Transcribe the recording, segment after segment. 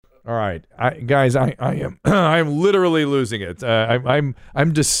All right, guys, I am I'm literally losing it. I'm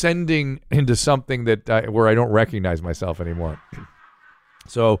descending into something that where I don't recognize myself anymore.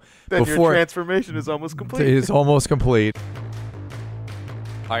 So then your transformation is almost complete. It's almost complete.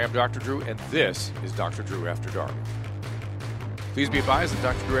 Hi, I'm Dr. Drew, and this is Dr. Drew After Dark. Please be advised that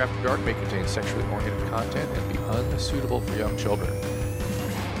Dr. Drew After Dark may contain sexually oriented content and be unsuitable for young children.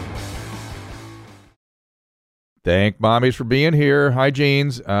 Thank mommies for being here. Hi,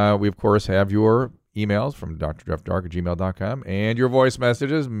 Jeans. We, of course, have your emails from drdrewafterdark@gmail.com and your voice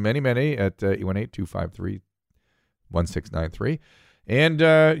messages, many, at 818-253-1693. And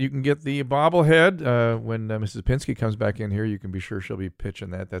you can get the bobblehead when Mrs. Pinsky comes back in here. You can be sure she'll be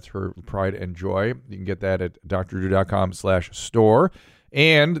pitching that. That's her pride and joy. You can get that at drdrew.com/store.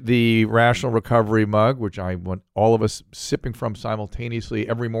 And the Rational Recovery mug, which I want all of us sipping from simultaneously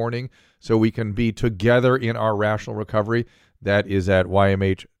every morning so we can be together in our Rational Recovery. That is at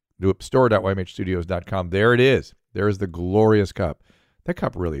store.ymhstudios.com. There it is. There is the glorious cup. That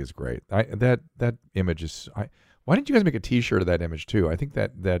cup really is great. That image is... Why didn't you guys make a T-shirt of that image too? I think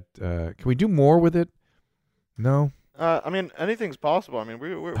that can we do more with it? No. I mean, anything's possible. I mean,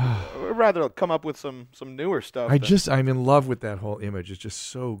 we'd rather come up with some newer stuff. I'm in love with that whole image. It's just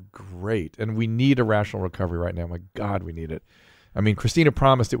so great, and we need a Rational Recovery right now. My God, we need it. I mean, Christina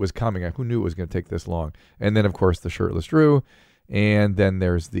promised it was coming. Who knew it was going to take this long? And then, of course, the shirtless Drew, and then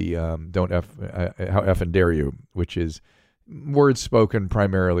there's the "Don't F How Effing Dare You," which is words spoken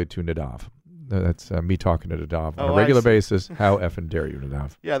primarily to Nadav. That's me talking to Nadav on a regular basis. How effing dare you,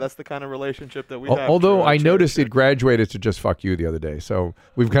 Nadav? Yeah, that's the kind of relationship that we have. Although I noticed it graduated to just fuck you the other day, so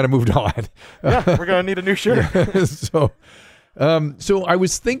we've kind of moved on. Yeah, we're going to need a new shirt. So I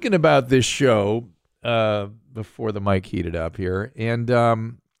was thinking about this show before the mic heated up here, and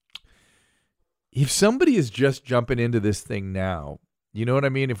if somebody is just jumping into this thing now, you know what I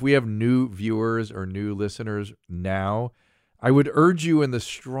mean? If we have new viewers or new listeners now, I would urge you in the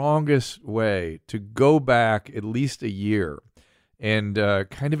strongest way to go back at least a year and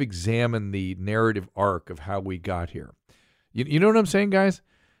kind of examine the narrative arc of how we got here. You know what I'm saying, guys?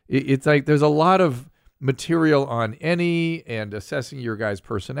 It's like there's a lot of material on any and assessing your guys'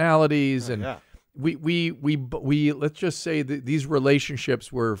 personalities, and we let's just say that these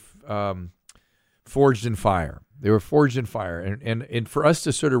relationships were forged in fire. They were forged in fire, and for us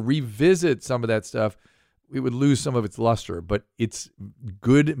to sort of revisit some of that stuff, it would lose some of its luster, but it's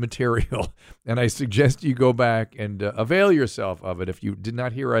good material. And I suggest you go back and avail yourself of it. If you did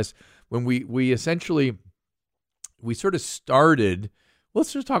not hear us, when we essentially sort of started,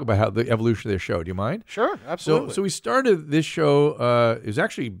 let's just talk about how the evolution of this show. Do you mind? Sure, absolutely. So we started this show, it was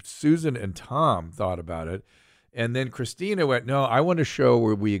actually Susan and Tom thought about it. And then Christina went, no, I want a show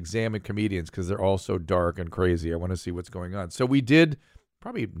where we examine comedians because they're all so dark and crazy. I want to see what's going on. So we did...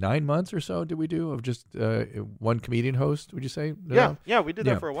 Probably 9 months or so did we do of just one comedian host, would you say? Yeah, we did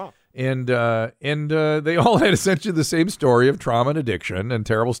that for a while. And they all had essentially the same story of trauma and addiction and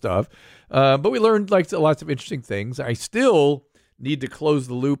terrible stuff. But we learned lots of interesting things. I still need to close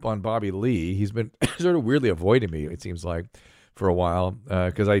the loop on Bobby Lee. He's been sort of weirdly avoiding me, it seems like, for a while.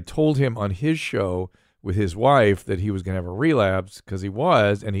 Because I told him on his show with his wife that he was going to have a relapse because he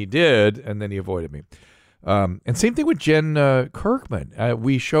was, and he did, and then he avoided me. And same thing with Jen Kirkman.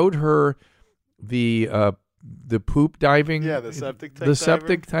 We showed her the poop diving. Yeah, the septic tank. The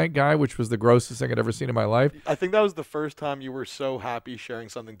septic tank guy, which was the grossest thing I'd ever seen in my life. I think that was the first time you were so happy sharing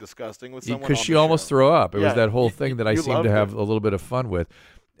something disgusting with someone. Because she almost threw up. It was that whole thing that I seemed to have a little bit of fun with.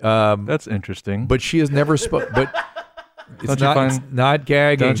 That's interesting. But she has never spoken. But it's not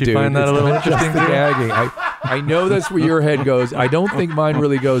gagging. Don't you dude. find that a little interesting? Gagging. I know that's where your head goes. I don't think mine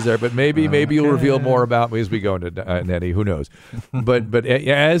really goes there, but maybe you'll reveal more about me as we go into Nettie. Who knows? But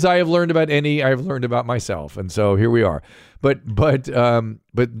as I have learned about Annie, I have learned about myself, and so here we are. But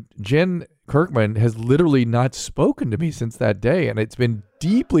Jen Kirkman has literally not spoken to me since that day, and it's been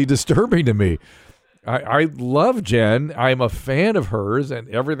deeply disturbing to me. I love Jen. I'm a fan of hers and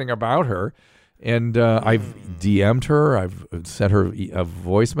everything about her. And I've DM'd her. I've sent her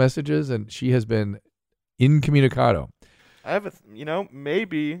voice messages, and she has been incommunicado. I have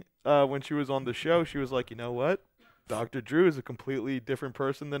maybe when she was on the show, she was like, you know what? Dr. Drew is a completely different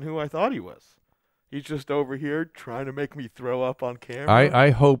person than who I thought he was. He's just over here trying to make me throw up on camera.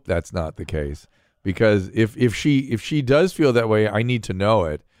 I hope that's not the case, because if she does feel that way, I need to know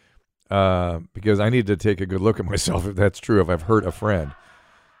it, because I need to take a good look at myself if that's true, if I've hurt a friend.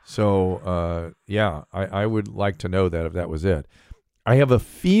 So, I would like to know that if that was it. I have a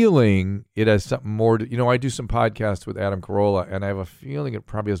feeling it has something more to, I do some podcasts with Adam Carolla, and I have a feeling it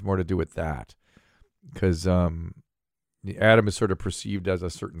probably has more to do with that. Because, Adam is sort of perceived as a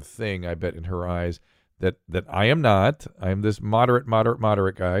certain thing, I bet, in her eyes that I am not. I am this moderate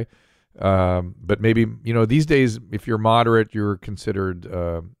guy. But maybe, these days, if you're moderate, you're considered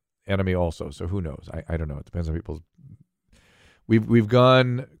enemy also. So who knows? I don't know. It depends on people's. We've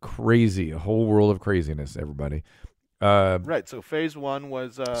gone crazy, a whole world of craziness, everybody. Right. So phase one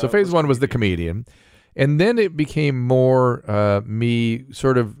was. Phase one was the comedian, and then it became more me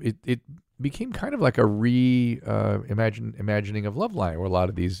sort of. It became kind of like a imagining of Loveline, where a lot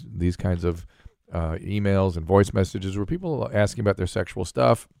of these kinds of emails and voice messages were people asking about their sexual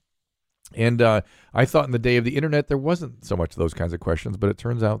stuff. And I thought in the day of the internet there wasn't so much those kinds of questions, but it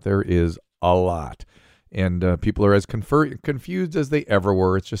turns out there is a lot. And people are as confused as they ever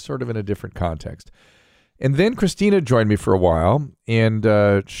were. It's just sort of in a different context. And then Christina joined me for a while, and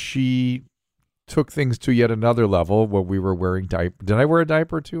she took things to yet another level where we were wearing diaper. Did I wear a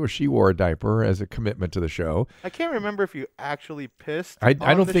diaper too, or she wore a diaper as a commitment to the show? I can't remember if you actually pissed. I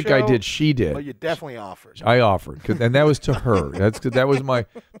don't think show, I did. She did. But you definitely offered. I offered, and that was to her.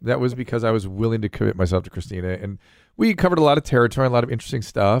 That was because I was willing to commit myself to Christina, and we covered a lot of territory, a lot of interesting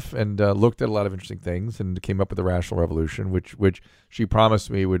stuff, and looked at a lot of interesting things, and came up with the Rational Revolution, which she promised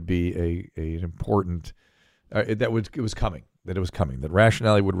me would be an important. It was coming. That it was coming, that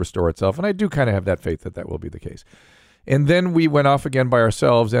rationality would restore itself. And I do kind of have that faith that will be the case. And then we went off again by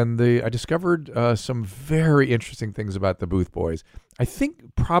ourselves, and I discovered some very interesting things about the Booth Boys. I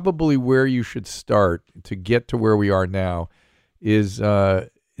think probably where you should start to get to where we are now is,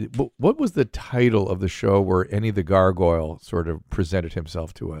 what was the title of the show where Ennie the Gargoyle sort of presented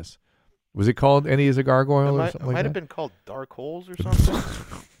himself to us? Was it called Ennie as a Gargoyle or something like that? It might have been called Dark Holes or something.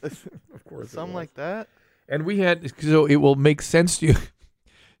 Of course. Something like that. And we had, so it will make sense to you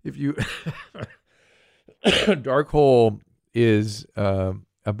if you, Dark Hole is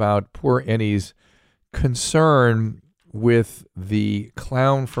about poor Ennie's concern with the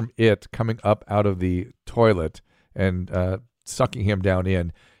clown from It coming up out of the toilet and sucking him down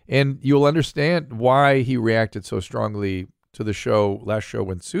in. And you'll understand why he reacted so strongly to the last show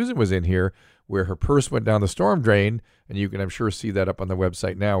when Susan was in here, where her purse went down the storm drain. And you can, I'm sure, see that up on the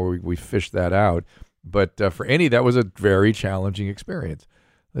website now where we fished that out. But for Ennie, that was a very challenging experience.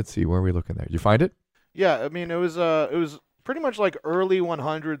 Let's see, where are we looking there? Did you find it? Yeah, I mean, it was pretty much like early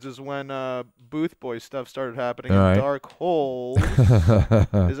 100s is when Booth Boy stuff started happening. All right. Dark Holes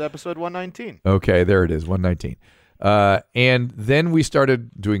is episode 119. Okay, there it is, 119. And then we started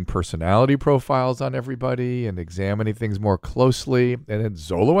doing personality profiles on everybody and examining things more closely. And then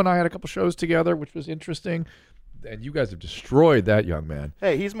Zolo and I had a couple shows together, which was interesting. And you guys have destroyed that young man.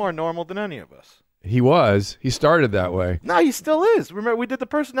 Hey, he's more normal than any of us. He started that way. No, he still is. Remember, we did the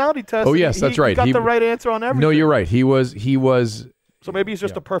personality test. Oh, yes, that's right. He got the right answer on everything. No, you're right. He was. So maybe he's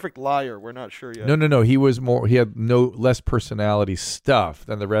just a perfect liar. We're not sure yet. No. He was more. He had less personality stuff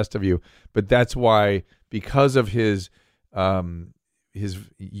than the rest of you. But that's why, because of his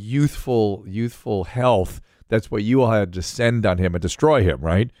youthful health, that's why you all had to descend on him and destroy him.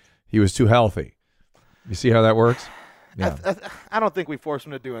 Right? He was too healthy. You see how that works? Yeah. I don't think we forced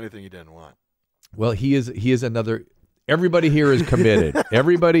him to do anything he didn't want. Well, he is another. Everybody here is committed.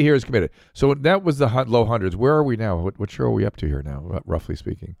 Everybody here is committed. So that was the low hundreds. Where are we now? What show are we up to here now, roughly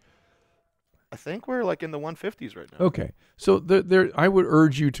speaking? I think we're like in the 150s right now. Okay. So I would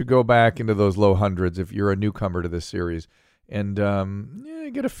urge you to go back into those low hundreds if you're a newcomer to this series, and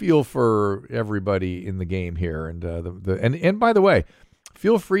get a feel for everybody in the game here. And and by the way,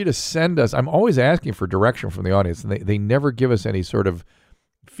 feel free to send us. I'm always asking for direction from the audience, and they never give us any sort of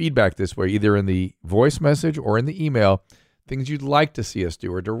feedback this way, either in the voice message or in the email, things you'd like to see us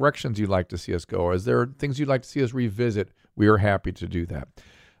do or directions you'd like to see us go, or is there things you'd like to see us revisit? We are happy to do that.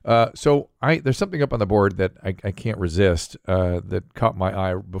 So there's something up on the board that I can't resist that caught my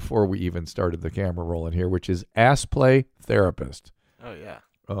eye before we even started the camera rolling here, which is Ass Play Therapist. Oh, yeah.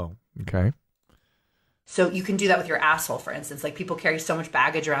 Oh, okay. So you can do that with your asshole, for instance. Like, people carry so much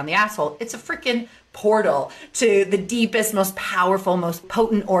baggage around the asshole. It's a freaking portal to the deepest, most powerful, most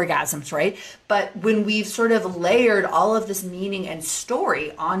potent orgasms, right? But when we've sort of layered all of this meaning and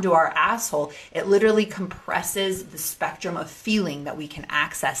story onto our asshole, it literally compresses the spectrum of feeling that we can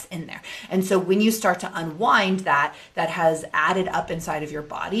access in there. And so when you start to unwind that has added up inside of your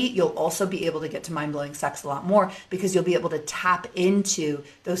body, you'll also be able to get to mind-blowing sex a lot more, because you'll be able to tap into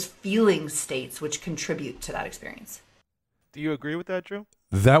those feeling states which contribute to that experience. Do you agree with that, Drew?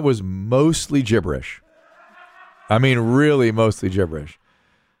 That was mostly gibberish. I mean, really mostly gibberish.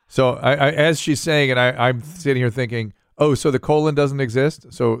 So I as she's saying, and I'm sitting here thinking, oh, so the colon doesn't exist?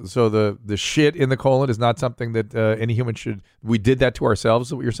 So the shit in the colon is not something that any human should, we did that to ourselves,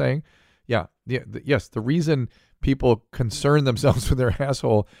 is what you're saying? Yeah. Yes, the reason people concern themselves with their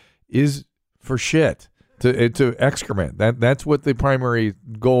asshole is for shit, to excrement. That's what the primary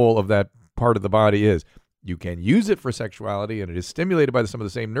goal of that part of the body is. You can use it for sexuality, and it is stimulated by some of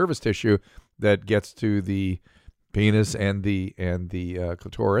the same nervous tissue that gets to the penis and the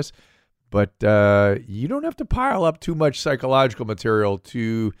clitoris. But you don't have to pile up too much psychological material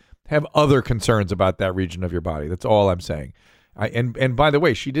to have other concerns about that region of your body. That's all I'm saying. And by the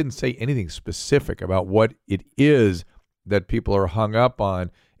way, she didn't say anything specific about what it is that people are hung up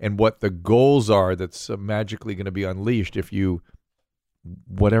on and what the goals are that's magically going to be unleashed if you,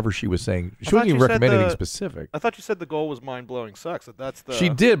 whatever she was saying. She wasn't even recommend anything specific. I thought you said the goal was mind-blowing sex. That's the She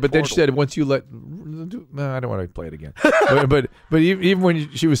did, but then she said once you let, no, I don't want to play it again. but even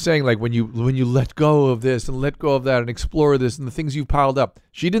when she was saying like when you let go of this and let go of that and explore this and the things you've piled up,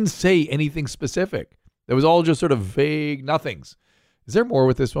 she didn't say anything specific. It was all just sort of vague nothings. Is there more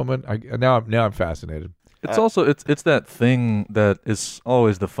with this woman? Now I'm fascinated. It's also it's that thing that is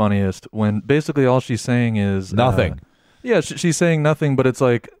always the funniest when basically all she's saying is nothing. She's saying nothing, but it's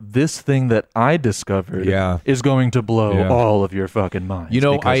like this thing that I discovered is going to blow all of your fucking minds. You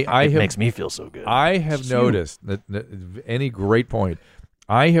know, it makes me feel so good. I have noticed that any great point.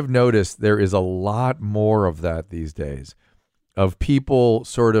 I have noticed there is a lot more of that these days, of people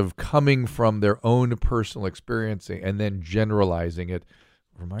sort of coming from their own personal experiencing and then generalizing it.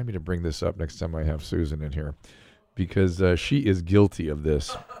 Remind me to bring this up next time I have Susan in here, because she is guilty of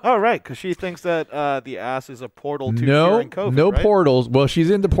this. Oh, right, because she thinks that the ass is a portal to curing COVID, no right? portals. Well,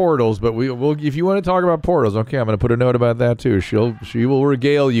 she's into portals, but we'll if you want to talk about portals, okay, I'm going to put a note about that too. She will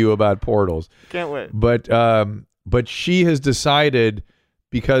regale you about portals. Can't wait. But she has decided,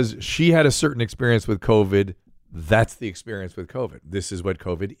 because she had a certain experience with COVID, that's the experience with COVID. This is what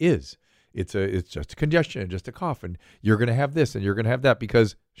COVID is. It's just a congestion and just a cough, and you're going to have this and you're going to have that,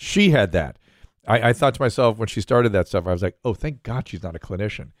 because she had that. I thought to myself when she started that stuff, I was like, oh, thank God she's not a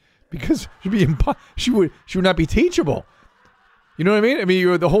clinician, because she would not be teachable. You know what I mean? I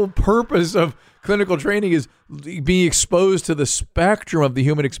mean, the whole purpose of clinical training is being exposed to the spectrum of the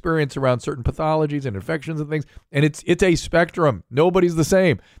human experience around certain pathologies and infections and things. And it's a spectrum. Nobody's the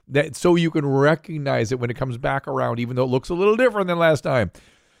same. So you can recognize it when it comes back around, even though it looks a little different than last time.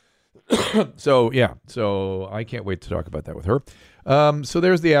 So I can't wait to talk about that with her. So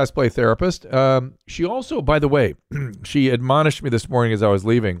there's the ass play therapist. She also, by the way, she admonished me this morning as I was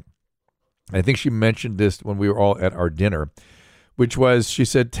leaving. I think she mentioned this when we were all at our dinner, which was, she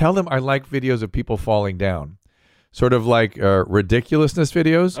said, tell them I like videos of people falling down. Sort of like ridiculousness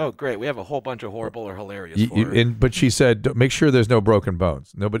videos. Oh, great. We have a whole bunch of horrible or hilarious for her. But she said, make sure there's no broken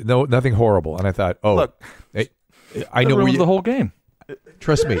bones. Nothing horrible. And I thought, look, I know where the whole game.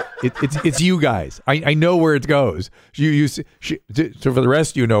 Trust me, it's you guys. I know where it goes. So for the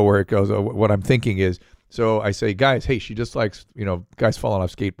rest, you know where it goes. What I'm thinking is, so I say, guys, hey, she just likes, guys falling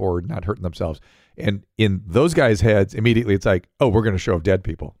off skateboard, not hurting themselves. And in those guys' heads, immediately it's like, oh, we're going to show dead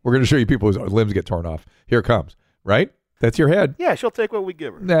people. We're going to show you people whose limbs get torn off. Here it comes. Right? That's your head. Yeah, she'll take what we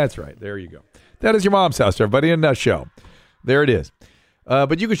give her. That's right. There you go. That is your mom's house, everybody, in a nutshell. There it is.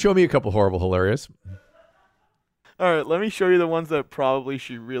 But you can show me a couple horrible, hilarious. All right, let me show you the ones that probably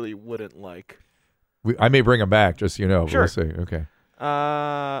she really wouldn't like. I may bring them back, just so you know. Sure. We'll see. Okay.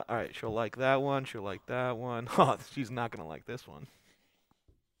 All right, she'll like that one. She'll like that one. Oh, she's not going to like this one.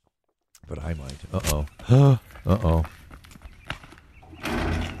 But I might. Uh-oh. Uh-oh.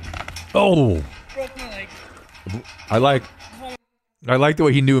 Oh! Broke my leg. I like the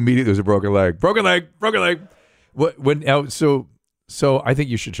way he knew immediately it was a broken leg. Broken leg! Broken leg! So I think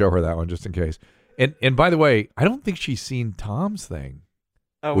you should show her that one just in case. And by the way, I don't think she's seen Tom's thing.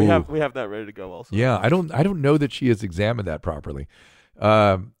 Oh, we have that ready to go also. Yeah, I don't know that she has examined that properly.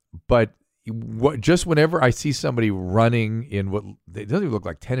 But just whenever I see somebody running in what it doesn't even look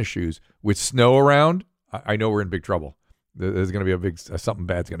like tennis shoes with snow around, I know we're in big trouble. There's going to be something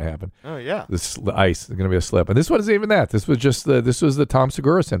bad's going to happen. Oh yeah, the ice is going to be a slip, and this one isn't even that. This was the Tom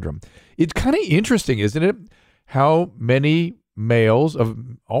Segura syndrome. It's kind of interesting, isn't it? How many males of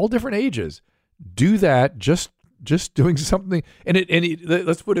all different ages do that? Just doing something, and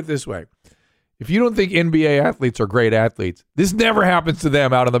let's put it this way: if you don't think NBA athletes are great athletes, this never happens to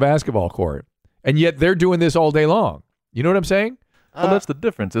them out on the basketball court, and yet they're doing this all day long. You know what I'm saying? Well, that's the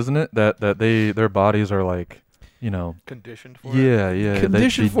difference, isn't it? That their bodies are like, conditioned for it. Yeah.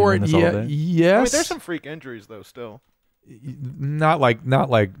 Conditioned for it. Yeah. Yes. I mean, there's some freak injuries though. Still, not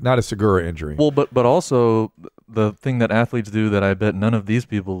a Segura injury. Well, but also the thing that athletes do that I bet none of these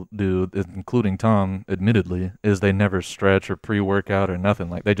people do, including Tom, admittedly, is they never stretch or pre-workout or nothing.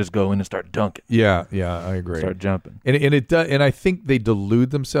 Like they just go in and start dunking. Yeah, I agree. Start jumping. And it does, and I think they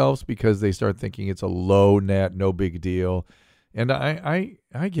delude themselves because they start thinking it's a low net, no big deal. And I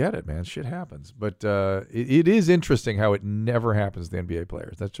get it, man. Shit happens. But it is interesting how it never happens to NBA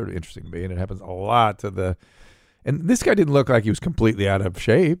players. That's sort of interesting to me, and it happens a lot to the. And this guy didn't look like he was completely out of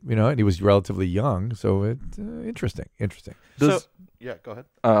shape, and he was relatively young. So it's interesting. Yeah, go ahead.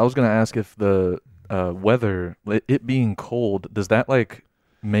 I was going to ask if the weather, it being cold, does that like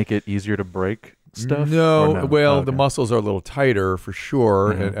make it easier to break stuff? No. Well, okay. the muscles are a little tighter for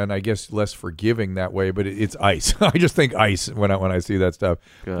sure, and I guess less forgiving that way. But it's ice. I just think ice when I see that stuff.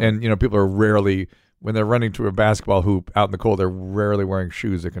 Good. And people are rarely, when they're running to a basketball hoop out in the cold, they're rarely wearing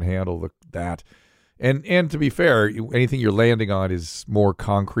shoes that can handle that. And to be fair, anything you're landing on is more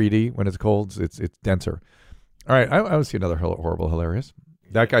concrete-y when it's cold. It's denser. All right, I want to see another horrible, hilarious.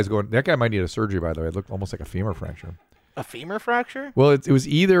 That guy might need a surgery, by the way. It looked almost like a femur fracture. A femur fracture? Well, it was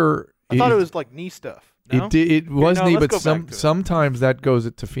either. I thought it was like knee stuff. No? It was knee, but sometimes that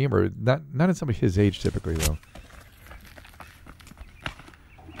goes to femur. Not in somebody his age, typically though.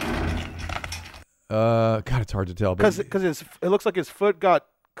 God, it's hard to tell. Because it looks like his foot got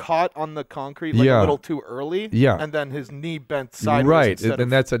caught on the concrete a little too early. Yeah. And then his knee bent sideways. Right.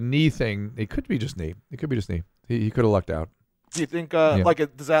 And that's a knee thing. It could be just knee. He could have lucked out. Do you think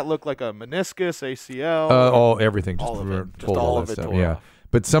does that look like a meniscus, Everything. ACL? Everything. All of it tore off.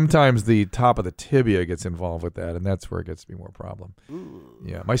 But sometimes the top of the tibia gets involved with that, and that's where it gets to be more problem. Ooh.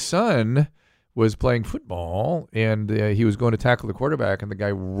 Yeah. My son was playing football, and he was going to tackle the quarterback, and the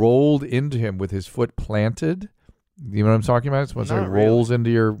guy rolled into him with his foot planted. You know what I'm talking about? It's when somebody rolls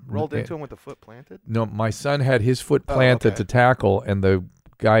into your... Rolled into him with the foot planted? No, my son had his foot planted to tackle, and the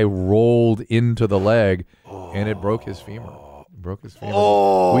guy rolled into the leg, and it broke his femur. We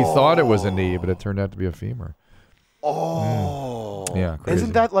thought it was a knee, but it turned out to be a femur. Yeah, crazy.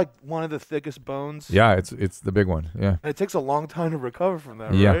 Isn't that like one of the thickest bones? Yeah, it's the big one. Yeah. And it takes a long time to recover from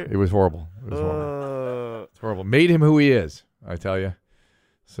that, Yeah, right? it was horrible. It's horrible. Made him who he is, I tell you.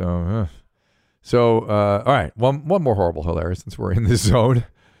 So, all right, one more horrible, hilarious, since we're in this zone.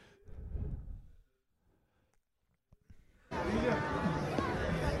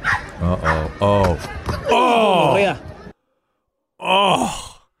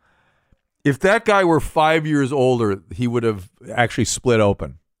 Oh! If that guy were 5 years older, he would have actually split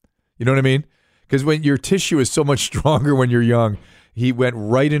open. You know what I mean? Because when your tissue is so much stronger when you're young, he went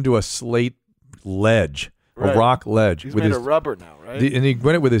right into a slate ledge, a rock ledge. He's made of rubber now, right? And he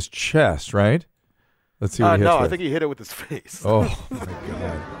went it with his chest, right? Let's see what he hits with. I think he hit it with his face. Oh, my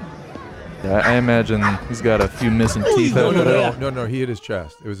God. Yeah, I imagine he's got a few missing teeth. No, he hit his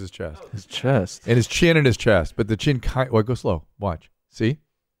chest. It was his chest. His chest. And his chin and his chest. But the chin go slow. Watch. See,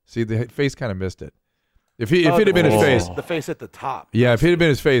 the face kind of missed it. If it had been his face. The face at the top. Yeah, if it had been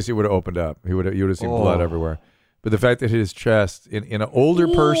his face, it would have opened up. You would have seen blood everywhere. But the fact that it hit his chest in an older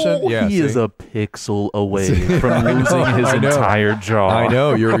person, he is a pixel away from losing his entire jaw. I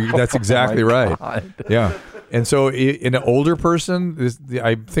know. That's exactly right. God. Yeah. And so in an older person,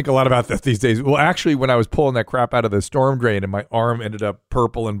 I think a lot about that these days. Well, actually, when I was pulling that crap out of the storm drain and my arm ended up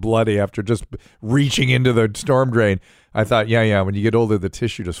purple and bloody after just reaching into the storm drain, I thought, yeah, when you get older, the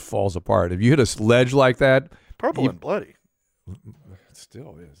tissue just falls apart. If you hit a ledge like that. Purple and bloody. It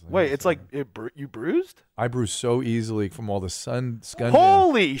still is. Wait, it's like you bruised? I bruise so easily from all the sun.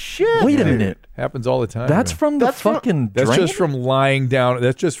 Holy shit. Wait a minute. Happens all the time. That's from the fucking drain? That's just from lying down.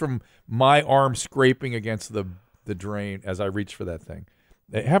 That's just from my arm scraping against the drain as I reach for that thing.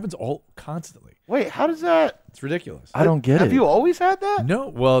 It happens constantly. Wait, how does that? It's ridiculous. I don't get it. Have you always had that? No.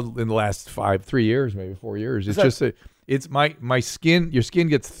 Well, in the last 3 years, maybe 4 years. It's just it's my skin. Your skin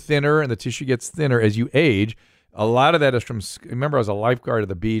gets thinner and the tissue gets thinner as you age. A lot of that is from. Remember, I was a lifeguard at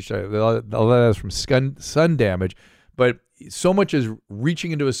the beach. A lot of that is from sun damage, but so much as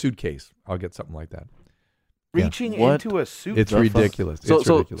reaching into a suitcase. I'll get something like that. Reaching into a suitcase. It's ridiculous.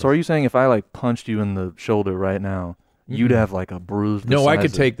 So are you saying if I like punched you in the shoulder right now, you'd have like a bruise? No, I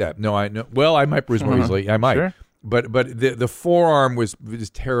could take that. No, I know. Well, I might bruise more easily. I might. Sure. But the forearm was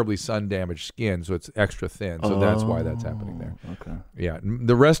terribly sun damaged skin, so it's extra thin. So that's why that's happening there. Okay. Yeah.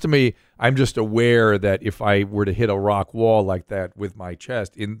 The rest of me, I'm just aware that if I were to hit a rock wall like that with my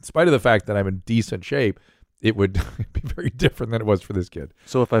chest, in spite of the fact that I'm in decent shape, it would be very different than it was for this kid.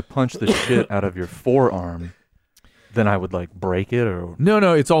 So if I punch the shit out of your forearm, then I would like break it, or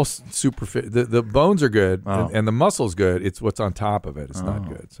no, it's all super fit. The bones are good and the muscle's good. It's what's on top of it. It's not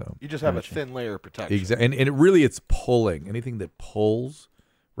good. So you just have a thin layer of protection. Exactly, and it really it's pulling. Anything that pulls,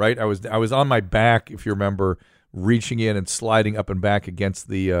 right? I was on my back, if you remember, reaching in and sliding up and back against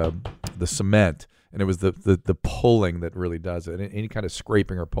the cement, and it was the pulling that really does it. Any kind of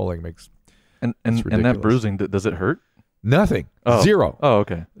scraping or pulling makes And it's that ridiculous. bruising, does it hurt? Nothing. Oh. Zero. Oh,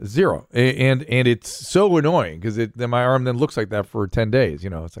 okay. Zero. And it's so annoying because then my arm then looks like that for 10 days.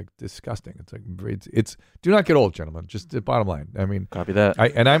 It's like disgusting. It's like it's do not get old, gentlemen. Just the bottom line. I mean, Copy that.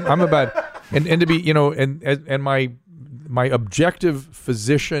 I'm about and to be and my objective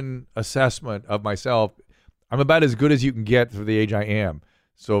physician assessment of myself, I'm about as good as you can get for the age I am.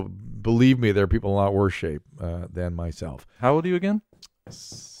 So believe me, there are people in a lot worse shape than myself. How old are you again?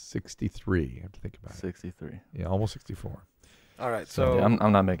 63. I have to think about it. 63. Yeah, almost 64. All right, So so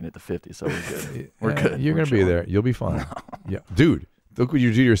I'm not making it to 50, so we're good. We're Yeah, good. You're We're going to be chilling. there. You'll be fine. Yeah, dude. Look what you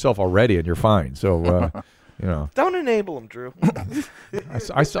do to yourself already, and you're fine. So, don't enable him, Drew.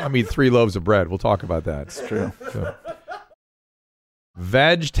 I saw. I mean, 3 loaves of bread. We'll talk about that. It's true. So.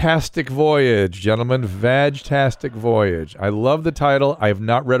 Vagtastic Voyage, gentlemen. Vagtastic Voyage. I love the title. I have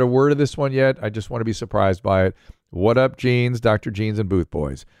not read a word of this one yet. I just want to be surprised by it. What up, Jeans, Dr. Jeans, and Booth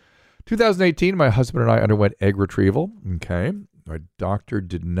Boys? 2018, my husband and I underwent egg retrieval. Okay. My doctor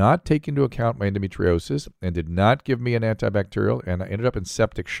did not take into account my endometriosis and did not give me an antibacterial, and I ended up in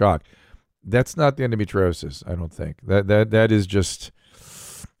septic shock. That's not the endometriosis, I don't think. That is just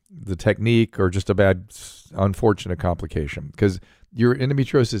the technique or just a bad, unfortunate complication because your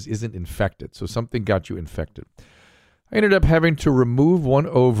endometriosis isn't infected, so something got you infected. I ended up having to remove one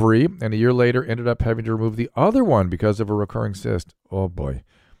ovary, and a year later ended up having to remove the other one because of a recurring cyst. Oh, boy.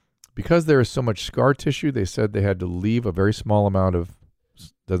 Because there is so much scar tissue, they said they had to leave a very small amount of,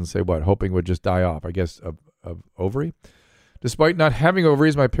 doesn't say what, hoping would just die off, I guess, of ovary. Despite not having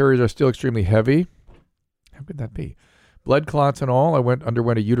ovaries, my periods are still extremely heavy. How could that be? Blood clots and all. I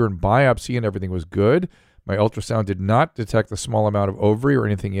underwent a uterine biopsy and everything was good. My ultrasound did not detect a small amount of ovary or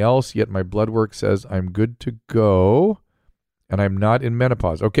anything else, yet my blood work says I'm good to go and I'm not in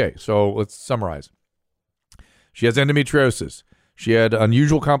menopause. Okay, so let's summarize. She has endometriosis. She had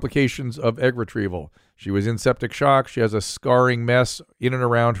unusual complications of egg retrieval. She was in septic shock. She has a scarring mess in and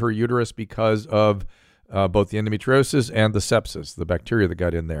around her uterus because of both the endometriosis and the sepsis, the bacteria that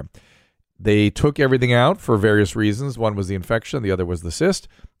got in there. They took everything out for various reasons. One was the infection. The other was the cyst.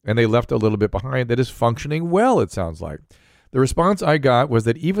 And they left a little bit behind that is functioning well, it sounds like. The response I got was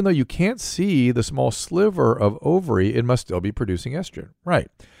that even though you can't see the small sliver of ovary, it must still be producing estrogen. Right.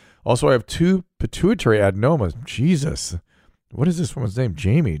 Also, I have 2 pituitary adenomas. Jesus. What is this woman's name?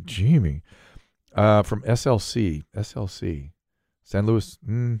 Jamie. From SLC. San Luis.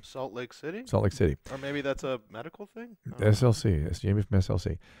 Salt Lake City? Salt Lake City. Or maybe that's a medical thing? SLC. It's Jamie from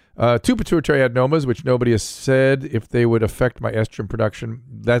SLC. 2 pituitary adenomas, which nobody has said if they would affect my estrogen production.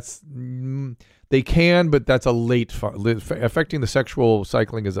 They can, but that's a late. Affecting the sexual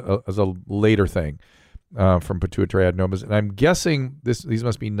cycling is a later thing from pituitary adenomas. And I'm guessing these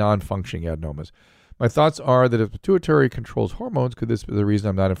must be non-functioning adenomas. My thoughts are that if pituitary controls hormones, could this be the reason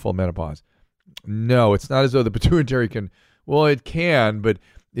I'm not in full menopause? No, it's not as though the pituitary can. Well, it can, but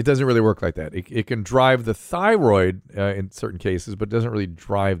it doesn't really work like that. It can drive the thyroid in certain cases, but it doesn't really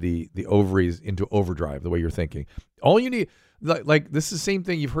drive the ovaries into overdrive the way you're thinking. All you need, like this is the same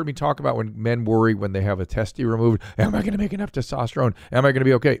thing you've heard me talk about when men worry when they have a testy removed. Am I going to make enough testosterone? Am I going to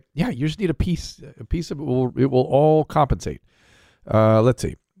be okay? Yeah, you just need a piece of it. It will all compensate. Let's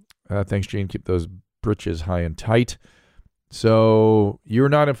see. Thanks, Gene. Keep those britches high and tight. So you're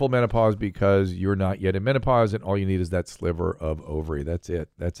not in full menopause because you're not yet in menopause, and all you need is that sliver of ovary. That's it.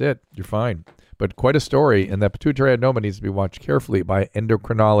 You're fine. But quite a story, and that pituitary adenoma needs to be watched carefully by an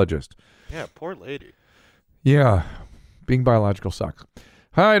endocrinologist. Yeah, poor lady. Yeah, being biological sucks.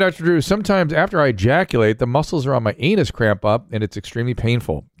 Hi, Dr. Drew. Sometimes after I ejaculate, the muscles around my anus cramp up, and it's extremely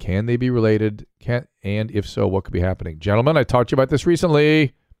painful. Can they be related? And if so, what could be happening? Gentlemen, I talked to you about this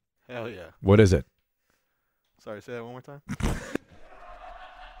recently. Hell yeah. What is it? Sorry, say that one more time.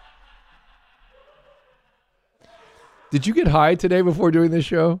 Did you get high today before doing this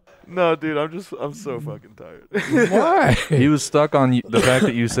show? No, dude, I'm so fucking tired. Why? He was stuck on the fact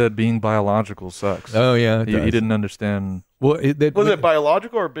that you said being biological sucks. Oh, yeah. He didn't understand. Well, Was it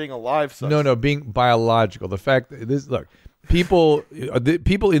biological or being alive? Sucks? No, being biological. The fact that look, people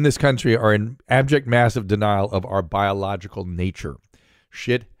in this country are in abject massive denial of our biological nature.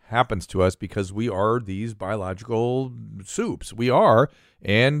 Shit happens to us because we are these biological soups. We are,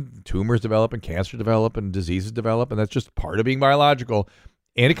 and tumors develop and cancer develop and diseases develop, and that's just part of being biological.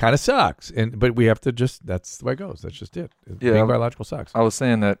 And it kind of sucks. But we have to that's the way it goes. That's just it. Yeah, being biological sucks. I was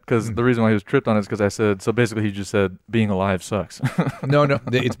saying that because the reason why he was tripped on it is because I said, so basically he just said being alive sucks. No,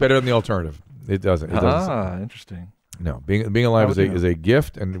 it's better than the alternative. It doesn't. Interesting. No, being alive would is a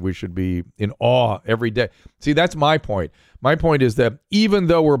gift, and we should be in awe every day. See, that's my point. My point is that even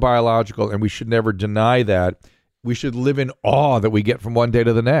though we're biological, and we should never deny that, we should live in awe that we get from one day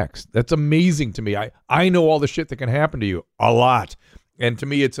to the next. That's amazing to me. I know all the shit that can happen to you, a lot. And to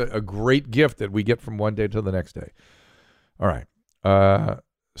me, it's a great gift that we get from one day to the next day. All right.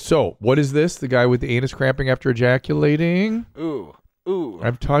 So what is this? The guy with the anus cramping after ejaculating? Ooh.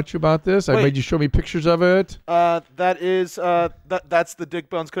 I've taught you about this. I Wait. made you show me pictures of it. That's the dick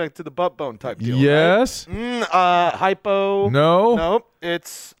bones connected to the butt bone type deal. Yes. Right? Hypo. No. Nope.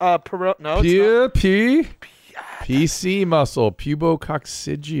 It's no. It's not. PC muscle,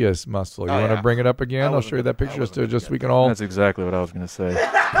 pubococcygeus muscle. You Oh, want to yeah. bring it up again? I I'll wasn't show you that gonna- I picture wasn't just gonna we get can all. That's exactly what I was going to say.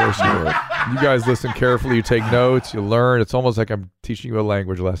 Of course you would. You guys listen carefully. You take notes. You learn. It's almost like I'm teaching you a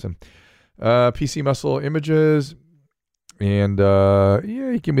language lesson. PC muscle images, and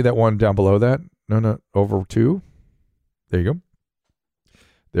you give me that one down below that. No, over 2. There you go.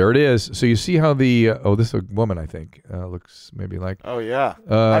 There it is. So you see how the this is a woman, I think, looks maybe like. Oh yeah,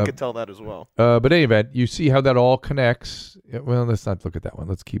 I could tell that as well. But any event, you see how that all connects. Well, let's not look at that one.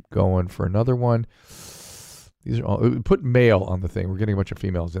 Let's keep going for another one. These are all. Put male on the thing. We're getting a bunch of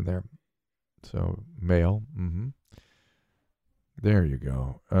females in there. So male. Mm-hmm. There you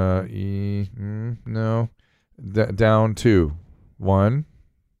go. No. Down 2. 1.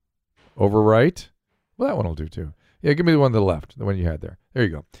 Over right. Well, that one will do too. Yeah, give me the one to the left, the one you had there. There you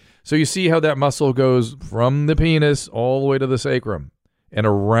go. So you see how that muscle goes from the penis all the way to the sacrum and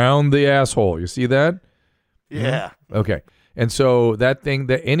around the asshole. You see that? Yeah. Okay. And so that thing,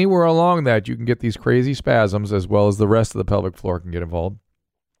 that anywhere along that, you can get these crazy spasms as well as the rest of the pelvic floor can get involved.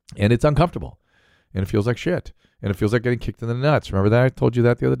 And it's uncomfortable. And it feels like shit. And it feels like getting kicked in the nuts. Remember that? I told you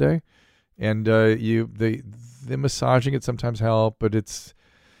that the other day? And the massaging it sometimes help, but it's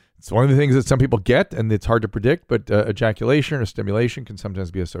one of the things that some people get, and it's hard to predict, but ejaculation or stimulation can sometimes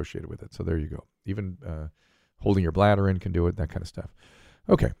be associated with it. So there you go. Even holding your bladder in can do it, that kind of stuff.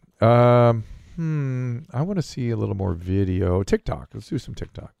 Okay. I want to see a little more video. TikTok. Let's do some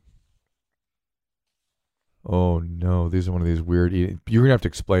TikTok. Oh, no. These are one of these weird... You're going to have to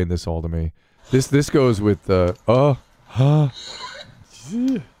explain this all to me. This goes with...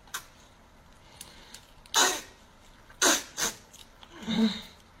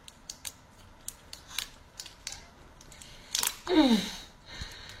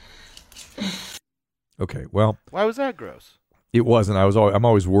 Okay, well, Why was that gross? it wasn't. I'm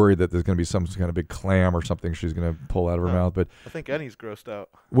always worried that there's going to be some kind of big clam or something she's going to pull out of her mouth. But I think Annie's grossed out.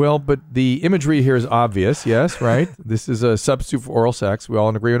 but the imagery here is obvious. Yes, right. This is a substitute for oral sex. We all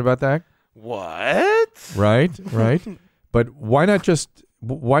in agreement about that, What? right? Right. But why not just?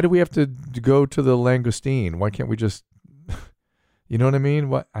 Why do we have to go to the langoustine? Why can't we just? You know what I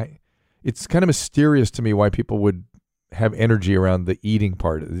mean? It's kind of mysterious to me why people would have energy around the eating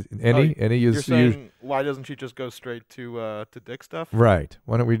part. Any You're saying why doesn't she just go straight to dick stuff? right?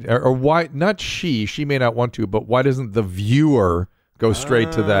 Why don't we? Or why not she? She may not want to, but why doesn't the viewer go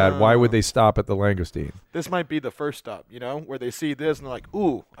straight to that? Why would they stop at the langoustine? This might be the first stop, where they see this and they're like,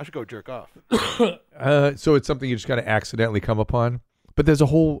 "Ooh, I should go jerk off." So it's something you just kind of accidentally come upon. But there's a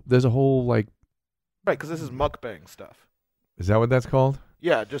whole like, Right, because this is mukbang stuff. is that what that's called?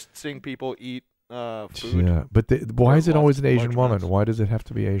 Yeah, just seeing people eat food. Yeah, but why is it always an Asian large woman? amounts. Why does it have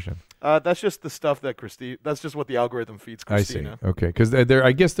to be Asian? That's just the stuff that Christine. That's just what the algorithm feeds I see. Christina. Okay, because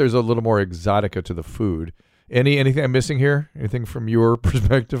I guess there's a little more exotica to the food. Anything I'm missing here? Anything from your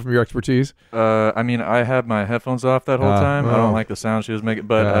perspective, from your expertise? I mean, I had my headphones off that whole time. I oh. don't like the sound she was making.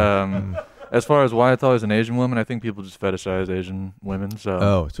 But as far as why it's always an Asian woman, I think people just fetishize Asian women.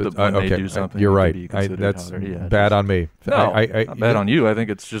 So when they do something, you're it right. could be considered That's hotter. Yeah, bad just- on me. No, I not bad on you. I think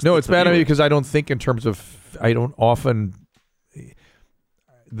it's just No, it's bad on me viewer. because I don't think in terms of. I don't often.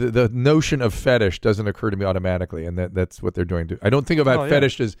 The notion of fetish doesn't occur to me automatically, and that's what they're doing. I don't think about Oh, yeah.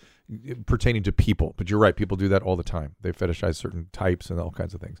 fetish as pertaining to people, but you're right. People do that all the time. They fetishize certain types and all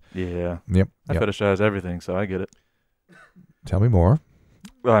kinds of things. Yeah, Yep. I fetishize everything, so I get it. Tell me more.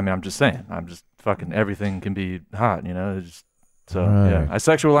 Well, I mean, I'm just saying. I'm just fucking everything can be hot, It's just, so Right. yeah, I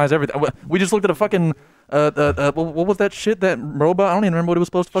sexualize everything. We just looked at a fucking what was that shit? That robot? I don't even remember what it was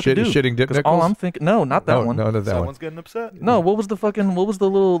supposed to fucking do. Shitting dick 'Cause nickels? all I'm thinking, no, not that one. No, not that one. Someone's getting upset. No, what was the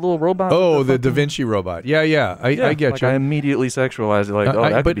little robot? Oh, with the Da fucking- Vinci robot. Yeah. I get like you. I immediately sexualized it. Like,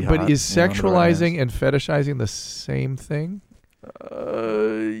 that but could be hot, is in the right sexualizing hands. and fetishizing the same thing?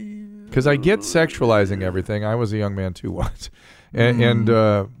 Because I get sexualizing everything. I was a young man too once,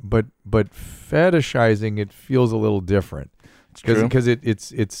 but fetishizing it feels a little different true. because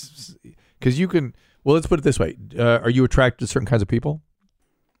it's because you can. Well, let's put it this way: are you attracted to certain kinds of people?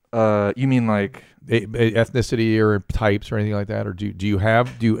 You mean like ethnicity or types or anything like that, or do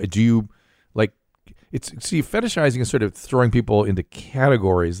you like fetishizing is sort of throwing people into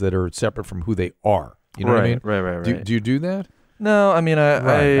categories that are separate from who they are. You know what I mean? Right. Do you do that? No, I mean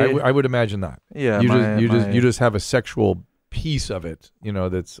I would imagine not. Yeah, you just have a sexual piece of it,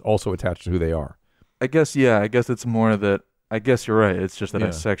 that's also attached to who they are. I guess it's more that. I guess you're right. It's just that I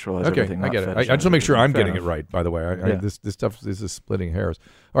sexualize everything. I get it. I just want to make sure I'm getting it right. By the way, this stuff this is splitting hairs.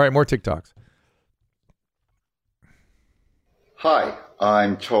 All right, more TikToks. Hi,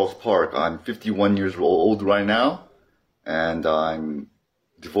 I'm Charles Park. I'm 51 years old right now, and I'm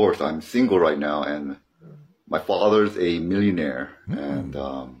divorced. I'm single right now, and my father's a millionaire. And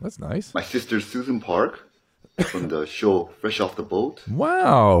that's nice. My sister's Susan Park from the show Fresh Off the Boat.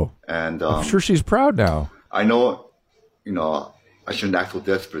 Wow. And I'm sure she's proud now. I know. I shouldn't act so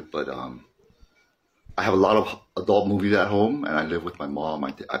desperate, but I have a lot of adult movies at home, and I live with my mom.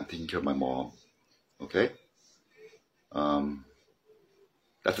 I'm taking care of my mom. Okay?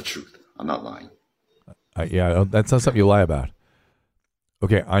 That's the truth. I'm not lying. That's not something you lie about.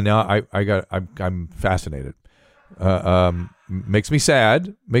 Okay, I'm fascinated. Makes me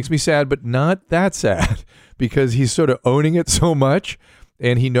sad, but not that sad because he's sort of owning it so much,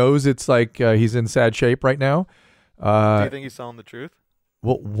 and he knows it's like he's in sad shape right now. Do you think he's telling the truth?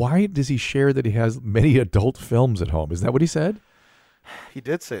 Well, why does he share that he has many adult films at home? Is that what he said? He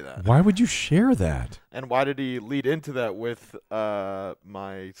did say that. Why would you share that? And why did he lead into that with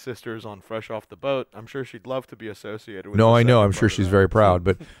my sister's on Fresh Off the Boat? I'm sure she'd love to be associated with. No, I know. I'm sure she's very proud.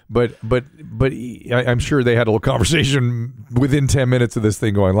 But I'm sure they had a little conversation within 10 minutes of this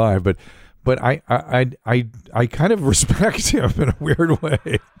thing going live. But I kind of respect him in a weird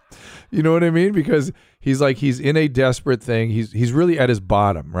way. You know what I mean? Because he's in a desperate thing. He's really at his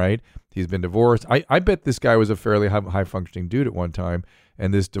bottom, right? He's been divorced. I bet this guy was a fairly high functioning dude at one time,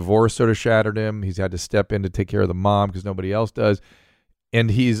 and this divorce sort of shattered him. He's had to step in to take care of the mom because nobody else does,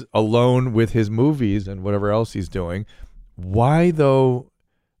 and he's alone with his movies and whatever else he's doing. Why though?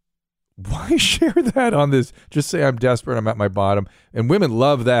 Why share that on this? Just say I'm desperate. I'm at my bottom, and women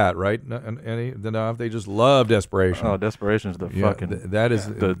love that, right? They just love desperation. Oh, desperation is the fucking that is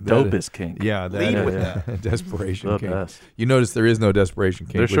the dopest kink. Yeah, lead with that. Desperation the kink. best. You notice there is no desperation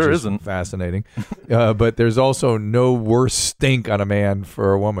kink. There sure which is isn't. Fascinating, but there's also no worse stink on a man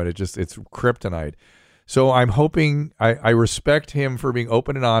for a woman. It's kryptonite. So I'm hoping I respect him for being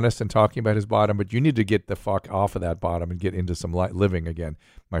open and honest and talking about his bottom, but you need to get the fuck off of that bottom and get into some living again,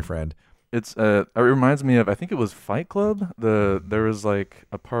 my friend. It reminds me of, I think it was Fight Club. There was like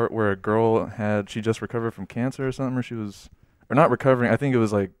a part where a girl she just recovered from cancer or something, or not recovering. I think it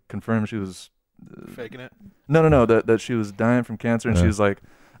was like confirmed she was faking it. No, that she was dying from cancer, and she was like,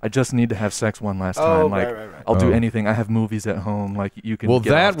 I just need to have sex one last time. Like, right. I'll do anything. I have movies at home. Like, you can. Well,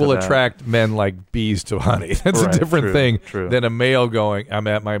 get that off to will attract men like bees to honey. That's Right, a different thing true. than a male going, I'm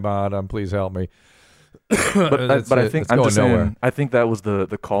at my bottom, please help me. But I think I'm just nowhere. saying. I think that was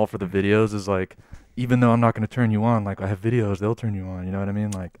the call for the videos. Is like, even though I'm not going to turn you on, like I have videos, they'll turn you on. You know what I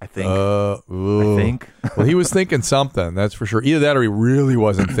mean? Like I think. I think. Well, he was thinking something. That's for sure. Either that, or he really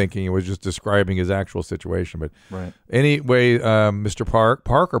wasn't thinking. He was just describing his actual situation. But right. Anyway, Mr.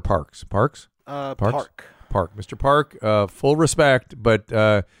 Park or Parks? Parks. Park. Mr. Park. Full respect, but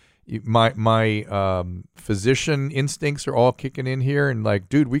my physician instincts are all kicking in here, and like,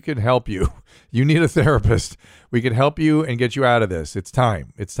 dude, we could help you. You need a therapist. We could help you and get you out of this. It's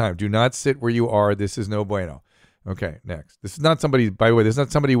time. Do not sit where you are. This is no bueno. Okay, next. This is not somebody, by the way, this is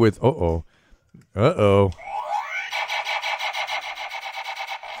not somebody with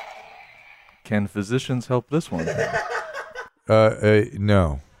Can physicians help this one?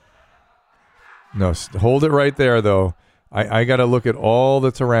 No, hold it right there, though. I got to look at all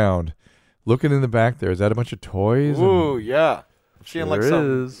that's around. Looking in the back there, is that a bunch of toys? Ooh, yeah. I'm seeing like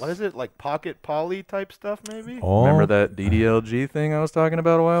some, is. what is it, like Pocket Polly type stuff maybe? Oh, Remember that DDLG thing I was talking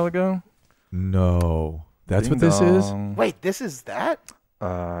about a while ago? No. That's Ding what this is? dong. Wait, this is that?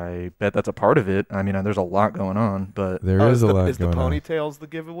 I bet that's a part of it. I mean, there's a lot going on, but There is a lot Is the going on. ponytails the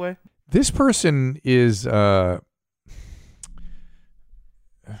giveaway? This person is I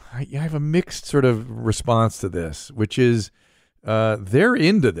have a mixed sort of response to this, which is they're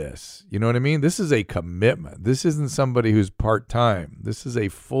into this. You know what I mean? This is a commitment. This isn't somebody who's part-time. This is a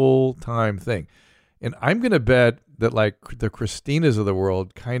full-time thing. And I'm going to bet that like the Christinas of the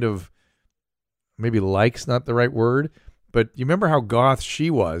world kind of, maybe like's not the right word, but you remember how goth she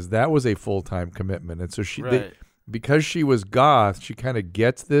was? That was a full-time commitment. And so because she was goth, she kind of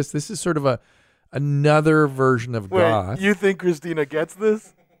gets this. This is sort of another version of goth. Wait, you think Christina gets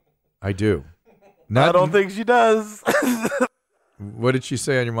this? I do. I don't think she does. What did she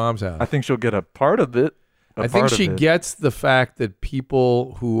say on your mom's house? I think she'll get a part of it. I think she gets the fact that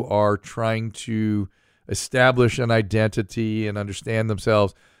people who are trying to establish an identity and understand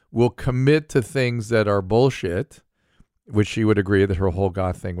themselves will commit to things that are bullshit, which she would agree that her whole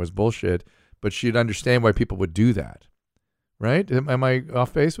goth thing was bullshit, but she'd understand why people would do that. Right? Am I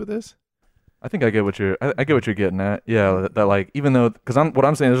off base with this? I think I get what you're getting at. Yeah, that like, even though, because what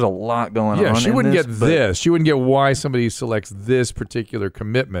I'm saying, there's a lot going on. Yeah, she in wouldn't this, get but- this. She wouldn't get why somebody selects this particular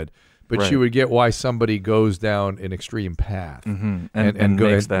commitment, but she Right. would get why somebody goes down an extreme path and go-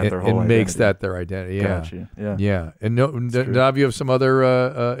 makes that their whole and makes identity. that their identity. Yeah, Gotcha. Yeah. yeah. And no, true. Nav, you have some other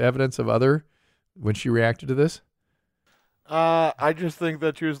evidence of other when she reacted to this? I just think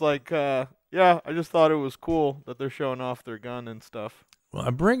that she was like, yeah, I just thought it was cool that they're showing off their gun and stuff. Well,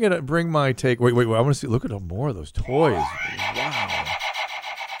 bring my take. Wait. I want to see. Look at more of those toys. Wow.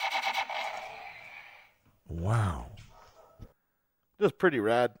 Wow. Just pretty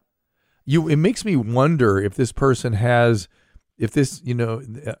rad. It makes me wonder if this person has, if this,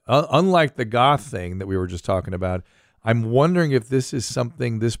 unlike the goth thing that we were just talking about, I'm wondering if this is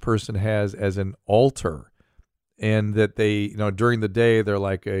something this person has as an altar, and that they, during the day they're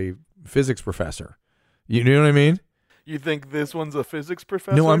like a physics professor. You know what I mean? You think this one's a physics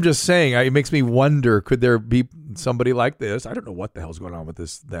professor? No, I'm just saying. It makes me wonder: could there be somebody like this? I don't know what the hell's going on with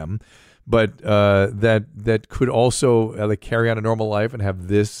them, but that could also like carry on a normal life and have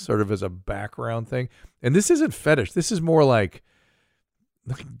this sort of as a background thing. And this isn't fetish. This is more like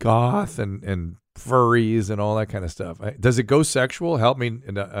goth and furries and all that kind of stuff. Does it go sexual? Help me,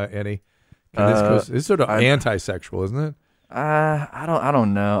 Annie. This is sort of anti-sexual, isn't it? I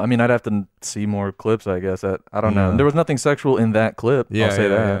don't know. I mean, I'd have to see more clips, I guess. I don't know. Yeah. There was nothing sexual in that clip. Yeah, I'll say yeah,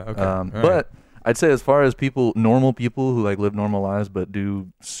 that. yeah. Okay. All right. But I'd say as far as normal people who like live normal lives but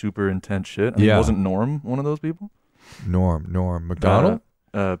do super intense shit. I mean, Yeah. wasn't Norm one of those people? Norm McDonald.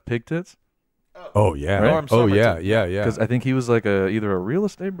 Pig tits. Oh yeah. Norm Oh yeah. Somerton. Yeah. Because I think he was like either a real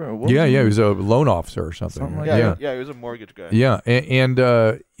estate bro. What Yeah. was he? He was a loan officer or something. Something like Yeah, that. yeah, he was a mortgage guy. Yeah, and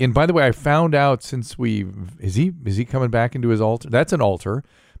by the way, I found out since is he coming back into his altar? That's an altar,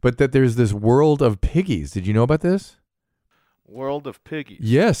 but that there's this world of piggies. Did you know about this? World of Piggies.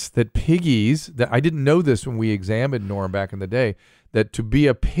 Yes, that piggies. That I didn't know this when we examined Norm back in the day. That to be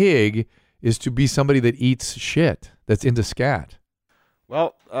a pig is to be somebody that eats shit. That's into scat.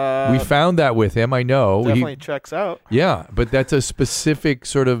 Well, We found that with him. I know. definitely checks out. Yeah, but that's a specific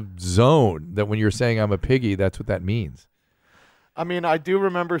sort of zone. That when you're saying I'm a piggy, that's what that means. I mean, I do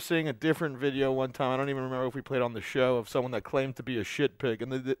remember seeing a different video one time. I don't even remember if we played on the show of someone that claimed to be a shit pig,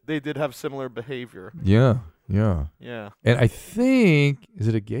 and they did have similar behavior. Yeah. Yeah. And I think, is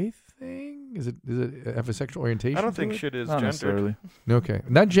it a gay thing? Is it have a sexual orientation? I don't to think it? shit is Not gendered. necessarily. Okay,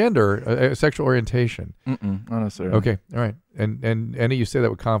 not gender, a sexual orientation. Not necessarily. Okay, all right. And Annie, you say that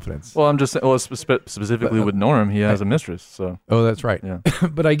with confidence. Well, I'm just saying. Well, specifically But, with Norm, he has a mistress. So Oh, that's right. yeah.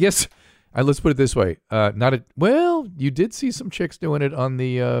 But I guess let's put it this way: you did see some chicks doing it on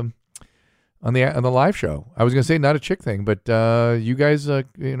the live show. I was going to say not a chick thing, but you guys,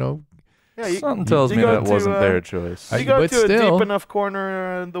 Yeah, Something tells you me go that to, wasn't their choice. you go but to a still- deep enough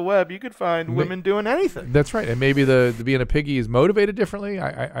corner in the web, you could find women doing anything. that's right. And maybe the being a piggy is motivated differently.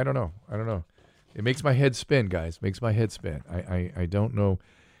 I don't know. It makes my head spin, guys. Makes my head spin. I don't know.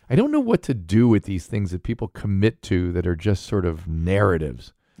 I don't know what to do with these things that people commit to that are just sort of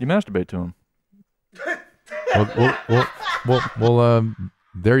narratives. You masturbate to him. Well,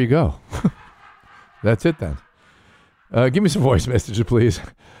 there you go. That's it then. Give me some voice messages, please.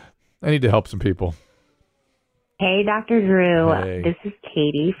 I need to help some people. Hey, Dr. Drew. Hey. This is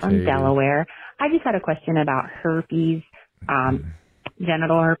Katie from Katie. Delaware. I just had a question about herpes,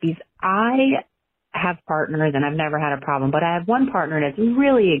 genital herpes. I have partners, and I've never had a problem, but I have one partner that's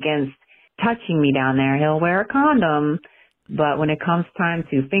really against touching me down there. He'll wear a condom, but when it comes time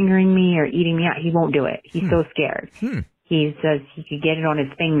to fingering me or eating me out, he won't do it. He's so scared. He says he could get it on his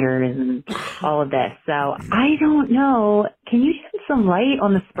fingers and all of this. So I don't know. Can you shed some light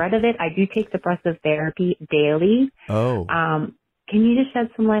on the spread of it? I do take suppressive therapy daily. Oh. Can you just shed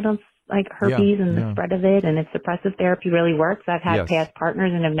some light on like herpes and the yeah. spread of it and if suppressive therapy really works? I've had Yes. past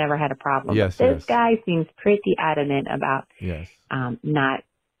partners and have never had a problem. Yes, But this yes. guy seems pretty adamant about Yes. not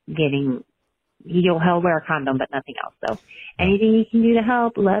getting. He'll wear a condom, but nothing else. So anything you can do to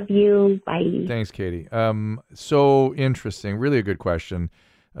help, love you. Bye. Thanks, Katie. So interesting. Really a good question.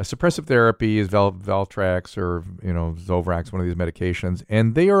 Suppressive therapy is Valtrex or Zovrax, one of these medications,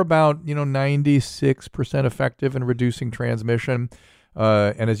 and they are about 96% effective in reducing transmission.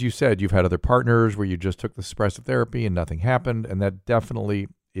 And as you said, you've had other partners where you just took the suppressive therapy and nothing happened, and that definitely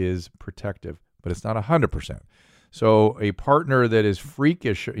is protective, but it's not 100%. So a partner that is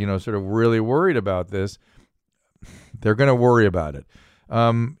freakish, sort of really worried about this, they're going to worry about it.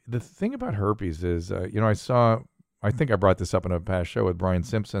 The thing about herpes is, I think I brought this up in a past show with Brian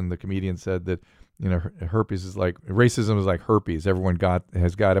Simpson. The comedian said that, herpes is like, racism is like herpes. Everyone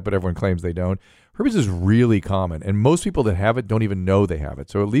has got it, but everyone claims they don't. Herpes is really common, and most people that have it don't even know they have it.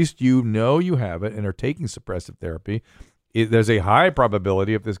 So at least you know you have it and are taking suppressive therapy. There's a high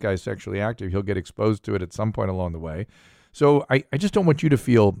probability if this guy's sexually active, he'll get exposed to it at some point along the way. So I just don't want you to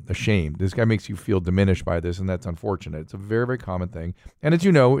feel ashamed. This guy makes you feel diminished by this, and that's unfortunate. It's a very, very common thing. And as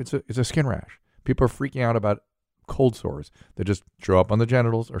you know, it's a skin rash. People are freaking out about cold sores that just show up on the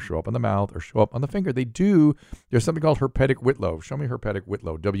genitals or show up on the mouth or show up on the finger. They do. There's something called herpetic whitlow. Show me herpetic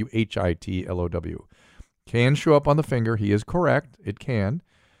whitlow, Whitlow. Can show up on the finger. He is correct. It can.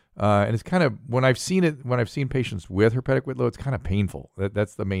 And it's kind of, when I've seen patients with herpetic whitlow, it's kind of painful.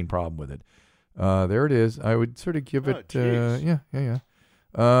 That's the main problem with it. There it is. I would sort of give it, yeah.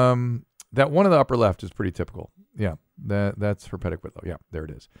 That one in the upper left is pretty typical. Yeah, that's herpetic whitlow. Yeah, there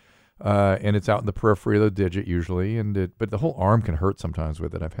it is. And it's out in the periphery of the digit usually, but the whole arm can hurt sometimes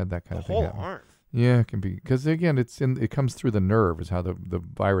with it. I've had that kind of thing happen. The whole arm? Yeah, it can be, because again, it comes through the nerve, is how the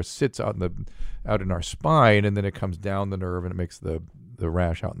virus sits out in our spine, and then it comes down the nerve and it makes the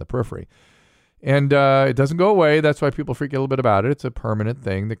rash out in the periphery. And it doesn't go away. That's why people freak a little bit about it. It's a permanent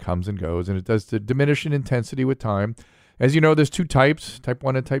thing that comes and goes, and it does diminish in intensity with time. As you know, there's two types, type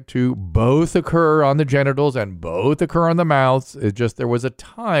 1 and type 2. Both occur on the genitals and both occur on the mouths. It's just there was a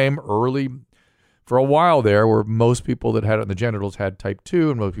time early, for a while there, where most people that had it on the genitals had type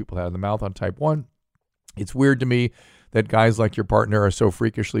 2 and most people had it on the mouth on type 1. It's weird to me that guys like your partner are so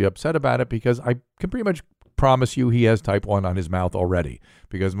freakishly upset about it, because I can pretty much promise you he has type 1 on his mouth already,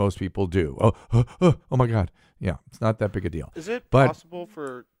 because most people do. Oh my God. Yeah, it's not that big a deal. Is it possible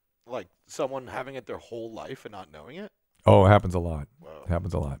for like someone having it their whole life and not knowing it? Oh, it happens a lot. Whoa. It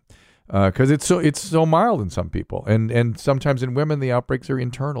happens a lot. Because it's so mild in some people, and sometimes in women the outbreaks are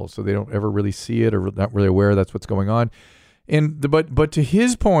internal, so they don't ever really see it or not really aware that's what's going on. But to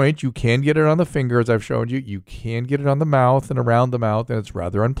his point, you can get it on the finger, as I've shown you. You can get it on the mouth and around the mouth, and it's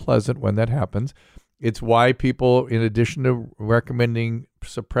rather unpleasant when that happens. It's why people, in addition to recommending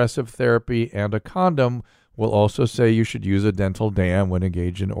suppressive therapy and a condom, will also say you should use a dental dam when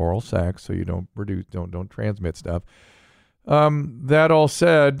engaged in oral sex, so you don't transmit stuff. That all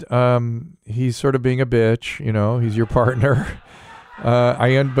said, he's sort of being a bitch, he's your partner.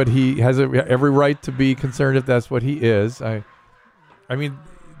 But he has every right to be concerned if that's what he is. I mean,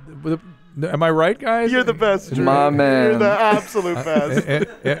 am I right, guys? You're the best, Drew. My man. You're the absolute best.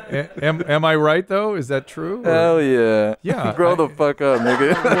 Am I right though? Is that true? Hell yeah. Yeah. Grow the fuck up,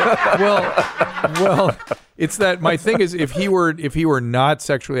 nigga. Well, it's that my thing is, if he were not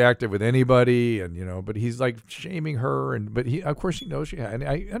sexually active with anybody, and but he's like shaming her, but he, of course, he knows she had, and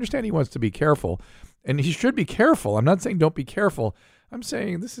I understand he wants to be careful, and he should be careful. I'm not saying don't be careful. I'm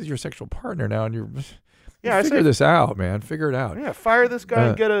saying this is your sexual partner now, and figure this out, man. Figure it out. Yeah, fire this guy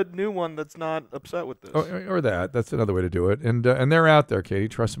and get a new one that's not upset with this. Or that. That's another way to do it. And they're out there, Katie.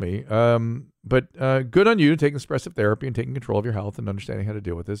 Trust me. But good on you taking suppressive therapy and taking control of your health and understanding how to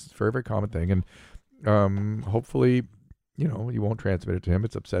deal with this. It's a very, very common thing. And hopefully, you won't transmit it to him.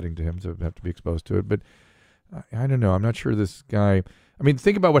 It's upsetting to him to have to be exposed to it. But I don't know. I'm not sure this guy. I mean,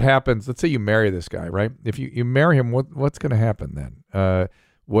 think about what happens. Let's say you marry this guy, right? If you marry him, what's going to happen then?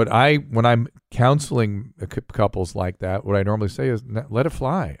 When I'm counseling couples like that, what I normally say is let it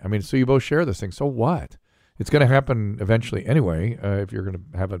fly. I mean, so you both share this thing. So what? It's going to happen eventually anyway, if you're going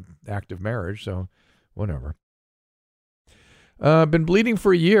to have an active marriage. So whatever. Been bleeding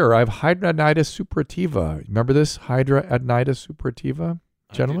for a year. I have hidradenitis suppurativa. Remember this? Hidradenitis suppurativa,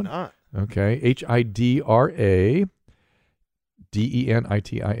 gentlemen? I do not. Okay. HIDRADENITIS.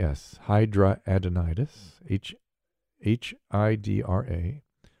 Hidradenitis. HIDRA.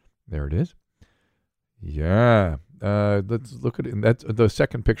 There it is. Yeah. Let's look at it. And that's the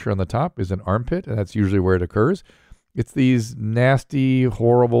second picture on the top is an armpit, and that's usually where it occurs. It's these nasty,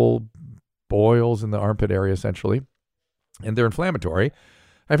 horrible boils in the armpit area, essentially, and they're inflammatory.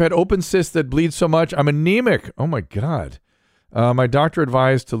 I've had open cysts that bleed so much I'm anemic. Oh my God. My doctor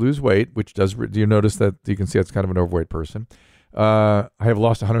advised to lose weight, which do you notice that you can see that's kind of an overweight person. I have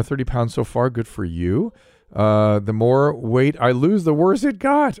lost 130 pounds so far. Good for you. The more weight I lose, the worse it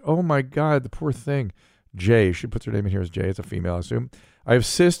got. Oh my God, the poor thing. Jay, she puts her name in here as Jay. It's a female, I assume. I have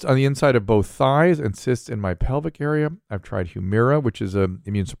cysts on the inside of both thighs and cysts in my pelvic area. I've tried Humira, which is an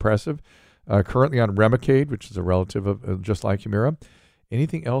immune suppressive. Currently on Remicade, which is a relative of just like Humira.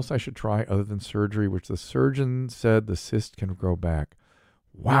 Anything else I should try other than surgery, which the surgeon said the cyst can grow back?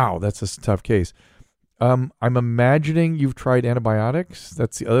 Wow, that's a tough case. I'm imagining you've tried antibiotics.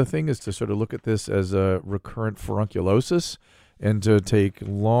 That's the other thing, is to sort of look at this as a recurrent furunculosis and to take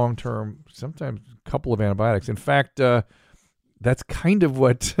long-term, sometimes a couple of antibiotics. In fact, that's kind of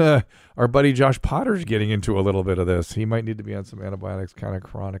what our buddy Josh Potter's getting into a little bit of this. He might need to be on some antibiotics kind of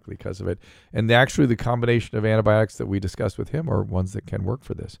chronically because of it. And actually the combination of antibiotics that we discussed with him are ones that can work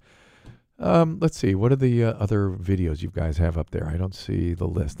for this. Let's see. What are the other videos you guys have up there? I don't see the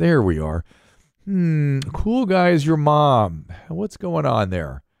list. There we are. Cool guy is your mom. What's going on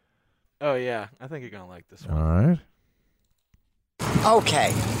there? Oh, yeah. I think you're going to like this one. All right.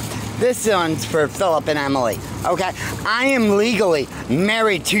 Okay, this one's for Philip and Emily. Okay, I am legally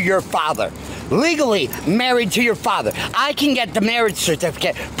married to your father. Legally married to your father. I can get the marriage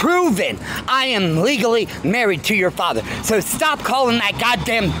certificate proven I am legally married to your father. So stop calling that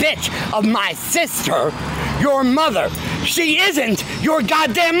goddamn bitch of my sister your mother. She isn't your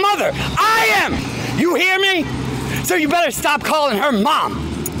goddamn mother. I am! You hear me? So you better stop calling her mom.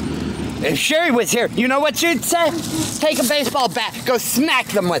 If Sherry was here, you know what she'd say? Take a baseball bat, go smack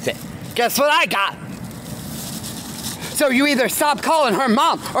them with it. Guess what I got? So you either stop calling her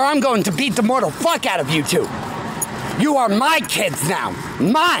mom, or I'm going to beat the mortal fuck out of you two. You are my kids now.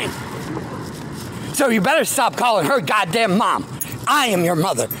 Mine. So you better stop calling her goddamn mom. I am your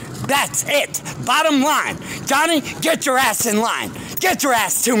mother. That's it. Bottom line. Johnny, get your ass in line. Get your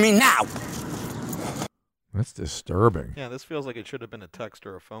ass to me now. That's disturbing. Yeah, this feels like it should have been a text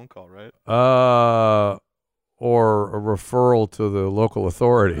or a phone call, right? Or a referral to the local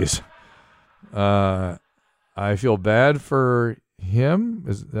authorities. I feel bad for him.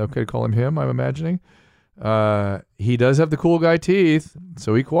 Is it okay to call him him, I'm imagining? He does have the cool guy teeth,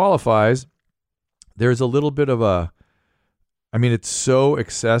 so he qualifies. There's a little bit of it's so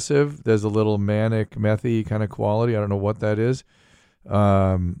excessive. There's a little manic, methy kind of quality. I don't know what that is.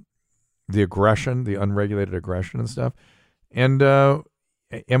 The aggression, the unregulated aggression and stuff. And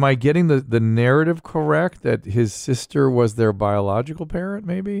am I getting the narrative correct that his sister was their biological parent,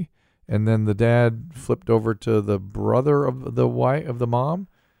 maybe? And then the dad flipped over to the brother of the wife of the mom?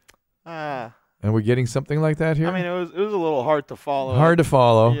 And we're getting something like that here? I mean, it was a little hard to follow. Hard to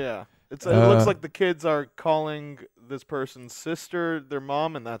follow. Yeah. It looks like the kids are calling this person's sister their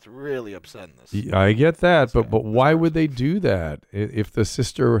mom, and that's really upsetting this. I get that, but why would they do that? If the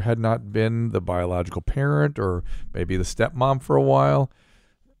sister had not been the biological parent or maybe the stepmom for a while?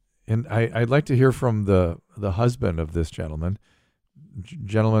 And I'd like to hear from the husband of this gentleman.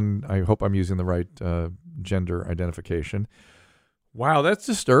 Gentleman, I hope I'm using the right gender identification. Wow, that's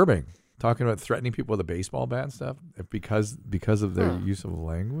disturbing. Talking about threatening people with a baseball bat and stuff because of their use of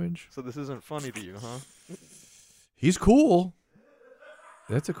language. So this isn't funny to you, huh? He's cool.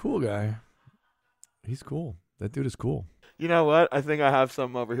 That's a cool guy. He's cool. That dude is cool. You know what? I think I have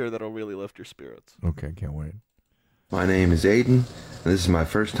something over here that'll really lift your spirits. Okay, can't wait. My name is Aiden, and this is my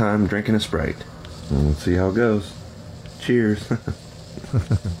first time drinking a Sprite. And we'll see how it goes. Cheers.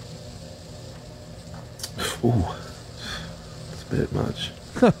 Ooh, it's a bit much.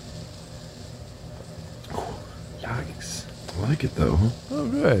 Yikes. I like it though. Oh,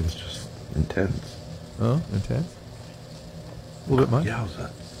 good. It's just intense. Oh, intense? A little bit much?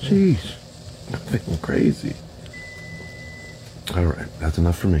 Yowza. Jeez. I'm feeling crazy. All right, that's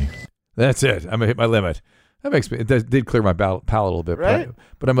enough for me. That's it. I'm going to hit my limit. That makes me, it did clear my palate a little bit. Right?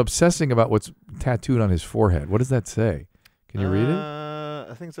 But I'm obsessing about what's tattooed on his forehead. What does that say? Can you read it?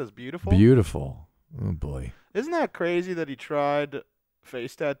 I think it says beautiful. Beautiful. Oh, boy. Isn't that crazy that he tried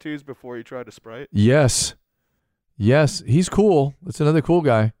face tattoos before he tried a Sprite? Yes. Yes. He's cool. That's another cool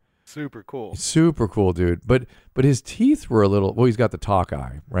guy. Super cool. Super cool, dude. But his teeth were a little, well, he's got the talk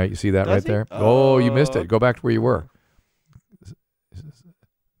eye, right? You see that Does right he? there? Oh, you missed Oh. it. Go back to where you were.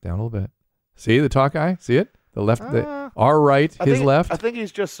 Down a little bit. See the talk eye? See it? The left, our right, his left. I think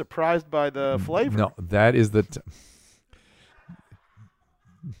he's just surprised by the flavor. No, that is the...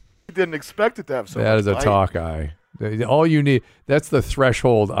 He didn't expect it to have so That much is a bite. talk eye. All you need, that's the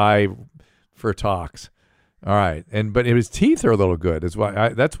threshold eye for talks. All right. But his teeth are a little good.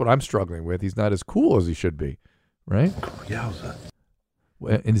 That's what I'm struggling with. He's not as cool as he should be. Right? Yowza.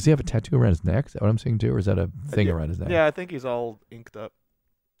 And does he have a tattoo around his neck? Is that what I'm saying too? Or is that a thing around his neck? Yeah, I think he's all inked up.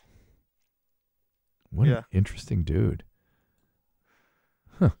 What an interesting dude.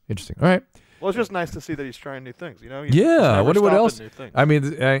 Huh. Interesting. All right. Well, it's just nice to see that he's trying new things. You know? Yeah. I wonder what else. New things. I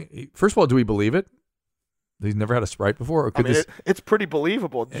mean, first of all, do we believe it? He's never had a Sprite before? Or could it's pretty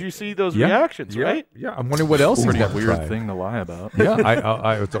believable. Did you see those Yeah. reactions, Yeah. right? Yeah. I'm wondering what else he's Pretty never weird tried. thing to lie about. Yeah,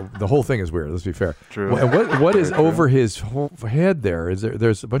 the whole thing is weird. Let's be fair. True. What is Very true. over his head there? Is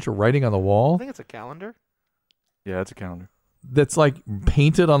there's a bunch of writing on the I wall think it's a calendar. Yeah, it's a calendar. that's like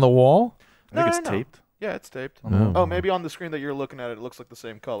painted on the wall? I think No, it's no, no. taped. Yeah, it's taped. Oh. Oh, maybe on the screen that you're looking at, it looks like the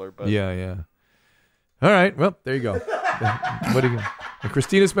same color. But Yeah. All right. Well, there you go. What do you? And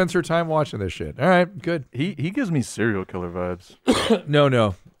Christina spends her time watching this shit. All right. Good. He gives me serial killer vibes.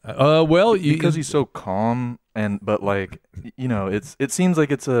 No. Well, because he's so calm but like it seems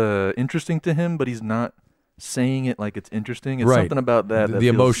like it's interesting to him, but he's not saying it like it's interesting. It's right. something about that the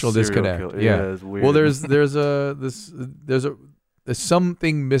feels emotional serial disconnect. killer. Yeah. It's weird. Well, there's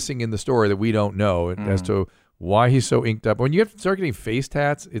something missing in the story that we don't know as to why he's so inked up. When you start getting face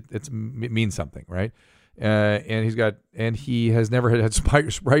tats, it means something, right? And he has never had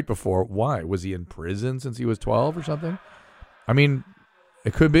Sprite before. Why? Was he in prison since he was 12 or something? I mean,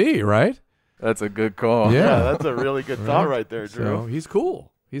 it could be, right? That's a good call. Yeah, that's a really good thought right there, Drew. So he's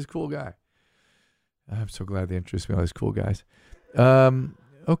cool. He's a cool guy. I'm so glad they introduced me to all these cool guys.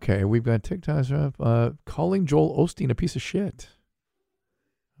 Okay, we've got TikToks calling Joel Osteen a piece of shit.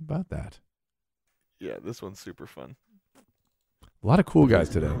 How about that? Yeah, this one's super fun. A lot of cool guys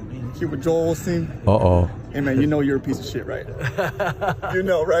today. You with Joel Osteen? Uh-oh. Hey, man, you know you're a piece of shit, right? You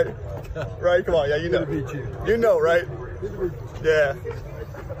know, right? Right? Come on, yeah, you know. You know, right? Yeah.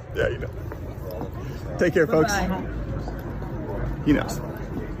 Yeah, you know. Take care, folks. He knows.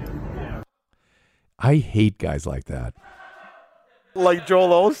 I hate guys like that. Like Joel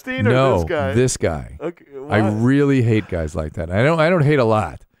Osteen or this guy? This guy. Okay, I really hate guys like that. I don't hate a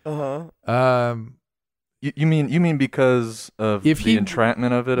lot. Uh-huh. You mean because of the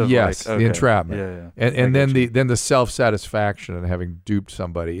entrapment of it? Yes, like, the entrapment. Yeah. And then the self-satisfaction and having duped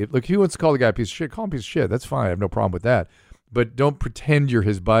somebody. Look, if he wants to call the guy a piece of shit, call him a piece of shit. That's fine. I have no problem with that. But don't pretend you're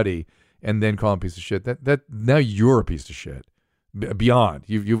his buddy and then call him a piece of shit. That now you're a piece of shit. Beyond.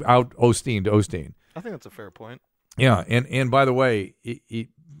 You've out Osteen to Osteen. I think that's a fair point. Yeah, and by the way,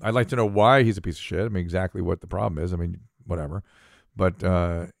 I'd like to know why he's a piece of shit. I mean, exactly what the problem is. I mean, whatever. But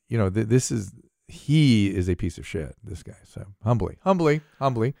he is a piece of shit, this guy. So humbly.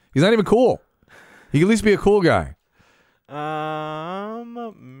 He's not even cool. He can at least be a cool guy.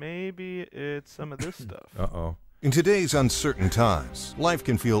 Maybe it's some of this stuff. Uh-oh. In today's uncertain times, life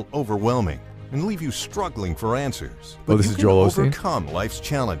can feel overwhelming and leave you struggling for answers. But this you is can Joel Osteen? overcome life's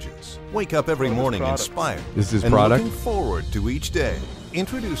challenges. Wake up every morning inspired. This is his and product? looking forward to each day.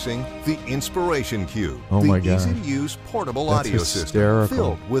 Introducing the Inspiration Cube, Oh my the God. easy-to-use portable That's audio hysterical. system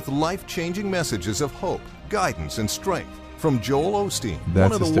filled with life-changing messages of hope, guidance, and strength. From Joel Osteen, That's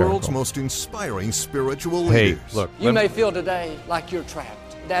one of the hysterical. world's most inspiring spiritual Hey, leaders. look. You may feel today like you're trapped.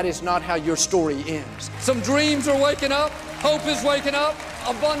 That is not how your story ends. Some dreams are waking up, hope is waking up,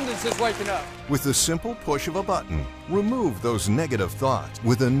 abundance is waking up. With the simple push of a button, remove those negative thoughts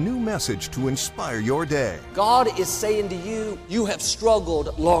with a new message to inspire your day. God is saying to you, you have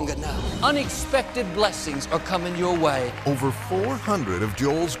struggled long enough. Unexpected blessings are coming your way. Over 400 of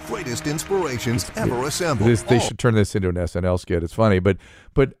Joel's greatest inspirations ever assembled. They should turn this into an SNL skit. It's funny, but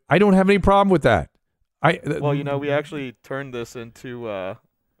I don't have any problem with that. Well, we actually turned this into,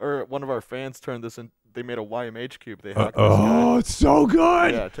 or one of our fans turned this in. They made a YMH cube. They hacked this guy. It's so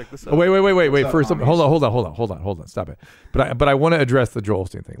good. Yeah, check this out. Oh, wait. First, hold on. Stop it. But I want to address the Joel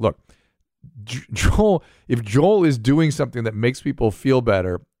Osteen thing. Look, Joel. If Joel is doing something that makes people feel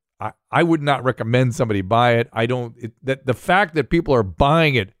better, I would not recommend somebody buy it. The fact that people are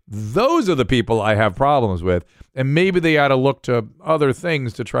buying it, those are the people I have problems with, and maybe they ought to look to other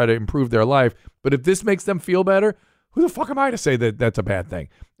things to try to improve their life. But if this makes them feel better, who the fuck am I to say that that's a bad thing?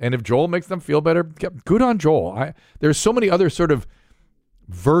 And if Joel makes them feel better, good on Joel. There's so many other sort of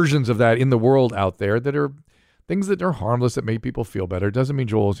versions of that in the world out there that are things that are harmless that make people feel better. It doesn't mean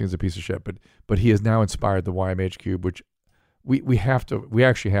Joel Osteen's a piece of shit, but he has now inspired the YMH Cube, which we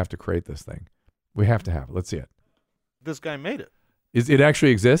actually have to create this thing. We have to have it. Let's see it. This guy made it. It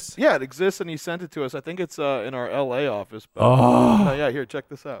actually exists? Yeah, it exists, and he sent it to us. I think it's in our LA office. But, yeah, here, check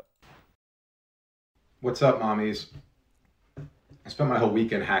this out. What's up, mommies? I spent my whole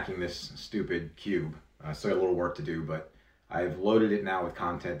weekend hacking this stupid cube. I still got a little work to do, but I've loaded it now with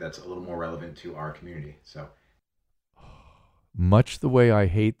content that's a little more relevant to our community. So, much the way I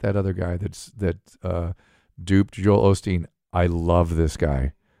hate that other guy that duped Joel Osteen, I love this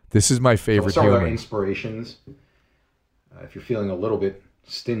guy. This is my favorite let's start with our human. inspirations. If you're feeling a little bit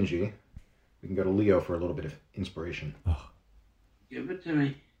stingy, we can go to Leo for a little bit of inspiration. Give it to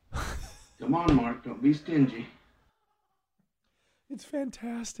me. Come on, Mark. Don't be stingy. It's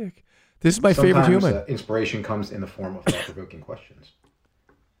fantastic. This is my favorite human. Inspiration comes in the form of thought-provoking questions,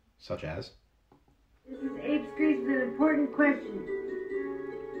 such as... This is 8th grade with an important question.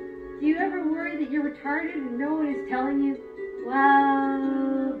 Do you ever worry that you're retarded and no one is telling you?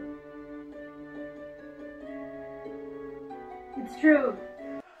 Well, it's true.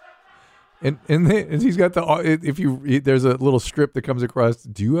 And he's got there's a little strip that comes across.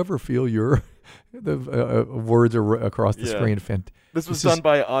 Do you ever feel your words are across the screen? This was done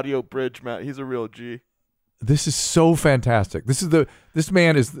by Audio Bridge, Matt. He's a real G. This is so fantastic. We have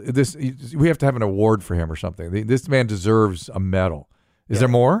to have an award for him or something. This man deserves a medal. Is there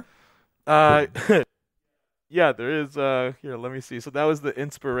more? Yeah, there is. Here, let me see. So that was the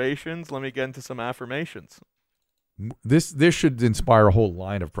inspirations. Let me get into some affirmations. This should inspire a whole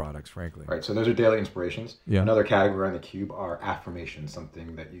line of products, frankly. Right, so those are daily inspirations. Yeah. Another category on the cube are affirmations,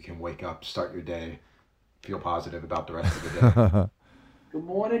 something that you can wake up, start your day, feel positive about the rest of the day. Good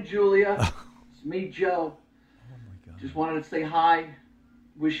morning, Julia. It's me, Joe. Oh my God. Just wanted to say hi.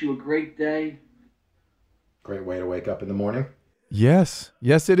 Wish you a great day. Great way to wake up in the morning. Yes,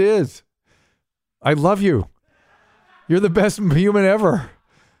 it is. I love you. You're the best human ever.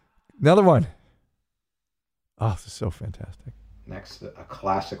 Another one. Oh, this is so fantastic. Next, a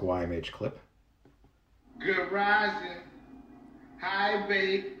classic YMH clip. Good rising. Hi,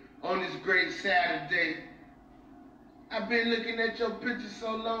 babe, on this great Saturday. I've been looking at your pictures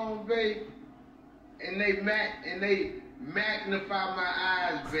so long, babe, and they magnify my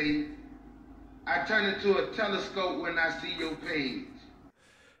eyes, babe. I turn into a telescope when I see your page.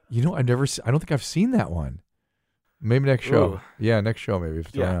 You know, I don't think I've seen that one. Maybe next show. Ooh. Yeah, next show maybe if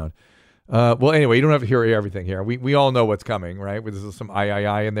it's around. Well, anyway, you don't have to hear everything here. We all know what's coming, right? There's some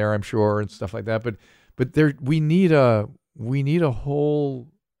I in there, I'm sure, and stuff like that. But there, we need a whole,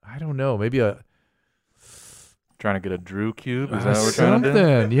 I don't know, maybe trying to get a Drew cube. Is that what we're trying to do?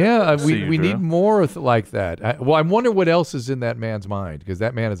 Something, yeah. See We you, need Drew. more like that. I wonder what else is in that man's mind, because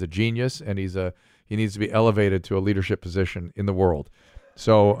that man is a genius, and he needs to be elevated to a leadership position in the world.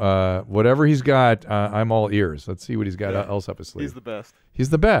 So whatever he's got, I'm all ears. Let's see what he's got else up his sleeve. He's the best. He's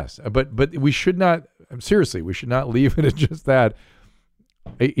the best. But we should not, seriously, we should not leave it at just that,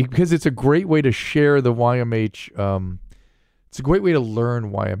 because it's a great way to share the YMH. It's a great way to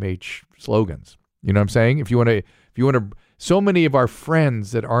learn YMH slogans. You know what I'm saying? If you want to, so many of our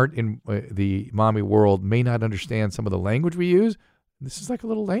friends that aren't in the mommy world may not understand some of the language we use. This is like a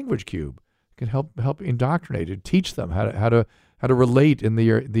little language cube. It can help indoctrinate it, teach them how to relate in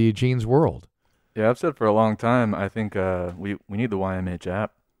the Gene's world. Yeah, I've said for a long time, I think we need the YMH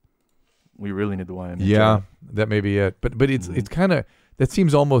app. We really need the YMH app. Yeah, that may be it. But it's kind of, that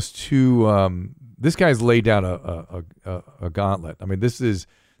seems almost too, this guy's laid down a gauntlet. I mean, this is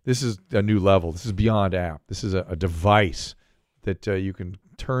a new level. This is beyond app. This is a device that you can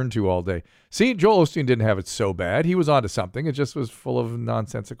turn to all day. See, Joel Osteen didn't have it so bad. He was onto something. It just was full of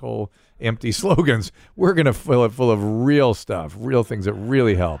nonsensical, empty slogans. We're going to fill it full of real stuff, real things that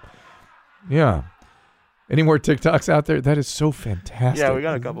really help. Yeah. Any more TikToks out there? That is so fantastic. Yeah, we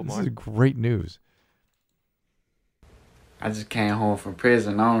got a couple more. This is great news. I just came home from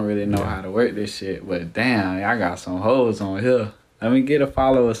prison. I don't really know how to work this shit, but damn, I got some hoes on here. Let me get a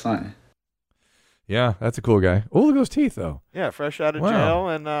follow or something. Yeah, that's a cool guy. Oh, look at those teeth, though. Yeah, fresh out of Wow. jail,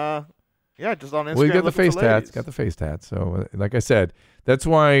 and just on Instagram. Well, you got the looking face for tats. ladies. Got the face tats. So, like I said, that's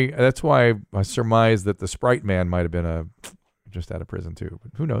why I surmised that the Sprite Man might have been just out of prison too.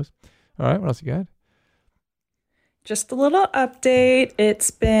 But who knows? All right, what else you got? Just a little update.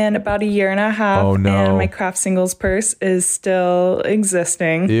 It's been about a year and a half, Oh, no. and my craft singles purse is still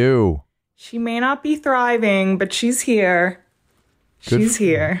existing. Ew. She may not be thriving, but she's here. Good She's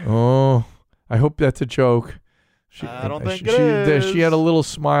here. Oh, I hope that's a joke. I don't think she, it is. She had a little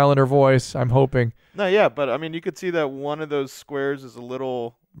smile in her voice. I'm hoping. No, yeah, but I mean, you could see that one of those squares is a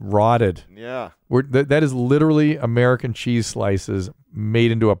little Rotted. Yeah. That is literally American cheese slices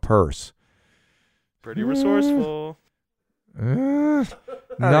made into a purse. pretty resourceful. Not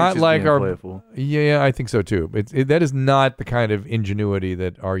she's like being our playful. Yeah, I think so too. That is not the kind of ingenuity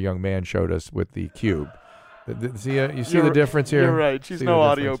that our young man showed us with the cube. You see the difference here? You're right. She's See no the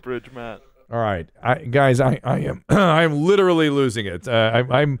audio difference? bridge, Matt. All right, guys, I am I'm literally losing it.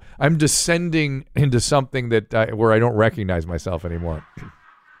 I'm descending into something that where I don't recognize myself anymore.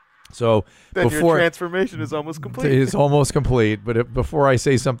 So Then before your transformation is almost complete. It's almost complete. But before I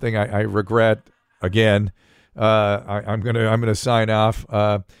say something I regret again, I'm gonna sign off.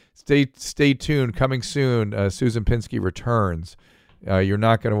 Stay tuned. Coming soon, Susan Pinsky returns. You're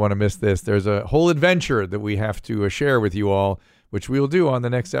not going to want to miss this. There's a whole adventure that we have to share with you all, which we will do on the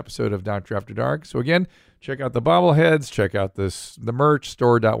next episode of Doctor After Dark. So again, check out the bobbleheads, check out the merch,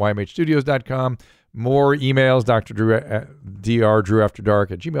 store.ymhstudios.com. More emails,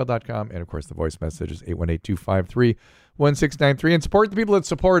 drdrewafterdark@gmail.com. And of course, the voice message is 818-253-1693. And support the people that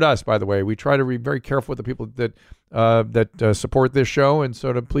support us, by the way. We try to be very careful with the people that support this show. And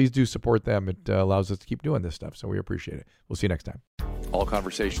so please do support them. It allows us to keep doing this stuff. So we appreciate it. We'll see you next time. All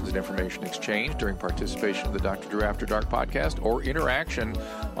conversations and information exchanged during participation in the Dr. Drew After Dark podcast or interaction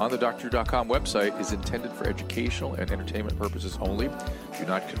on the drdrew.com website is intended for educational and entertainment purposes only. Do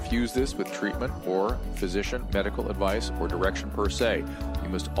not confuse this with treatment or physician medical advice or direction per se. You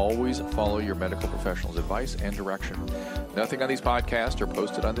must always follow your medical professional's advice and direction. Nothing on these podcasts or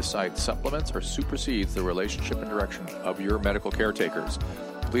posted on this site supplements or supersedes the relationship and direction of your medical caretakers.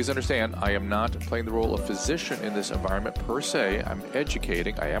 Please understand, I am not playing the role of physician in this environment per se. I'm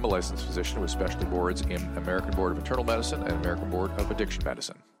educating. I am a licensed physician with specialty boards in American Board of Internal Medicine and American Board of Addiction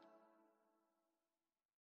Medicine.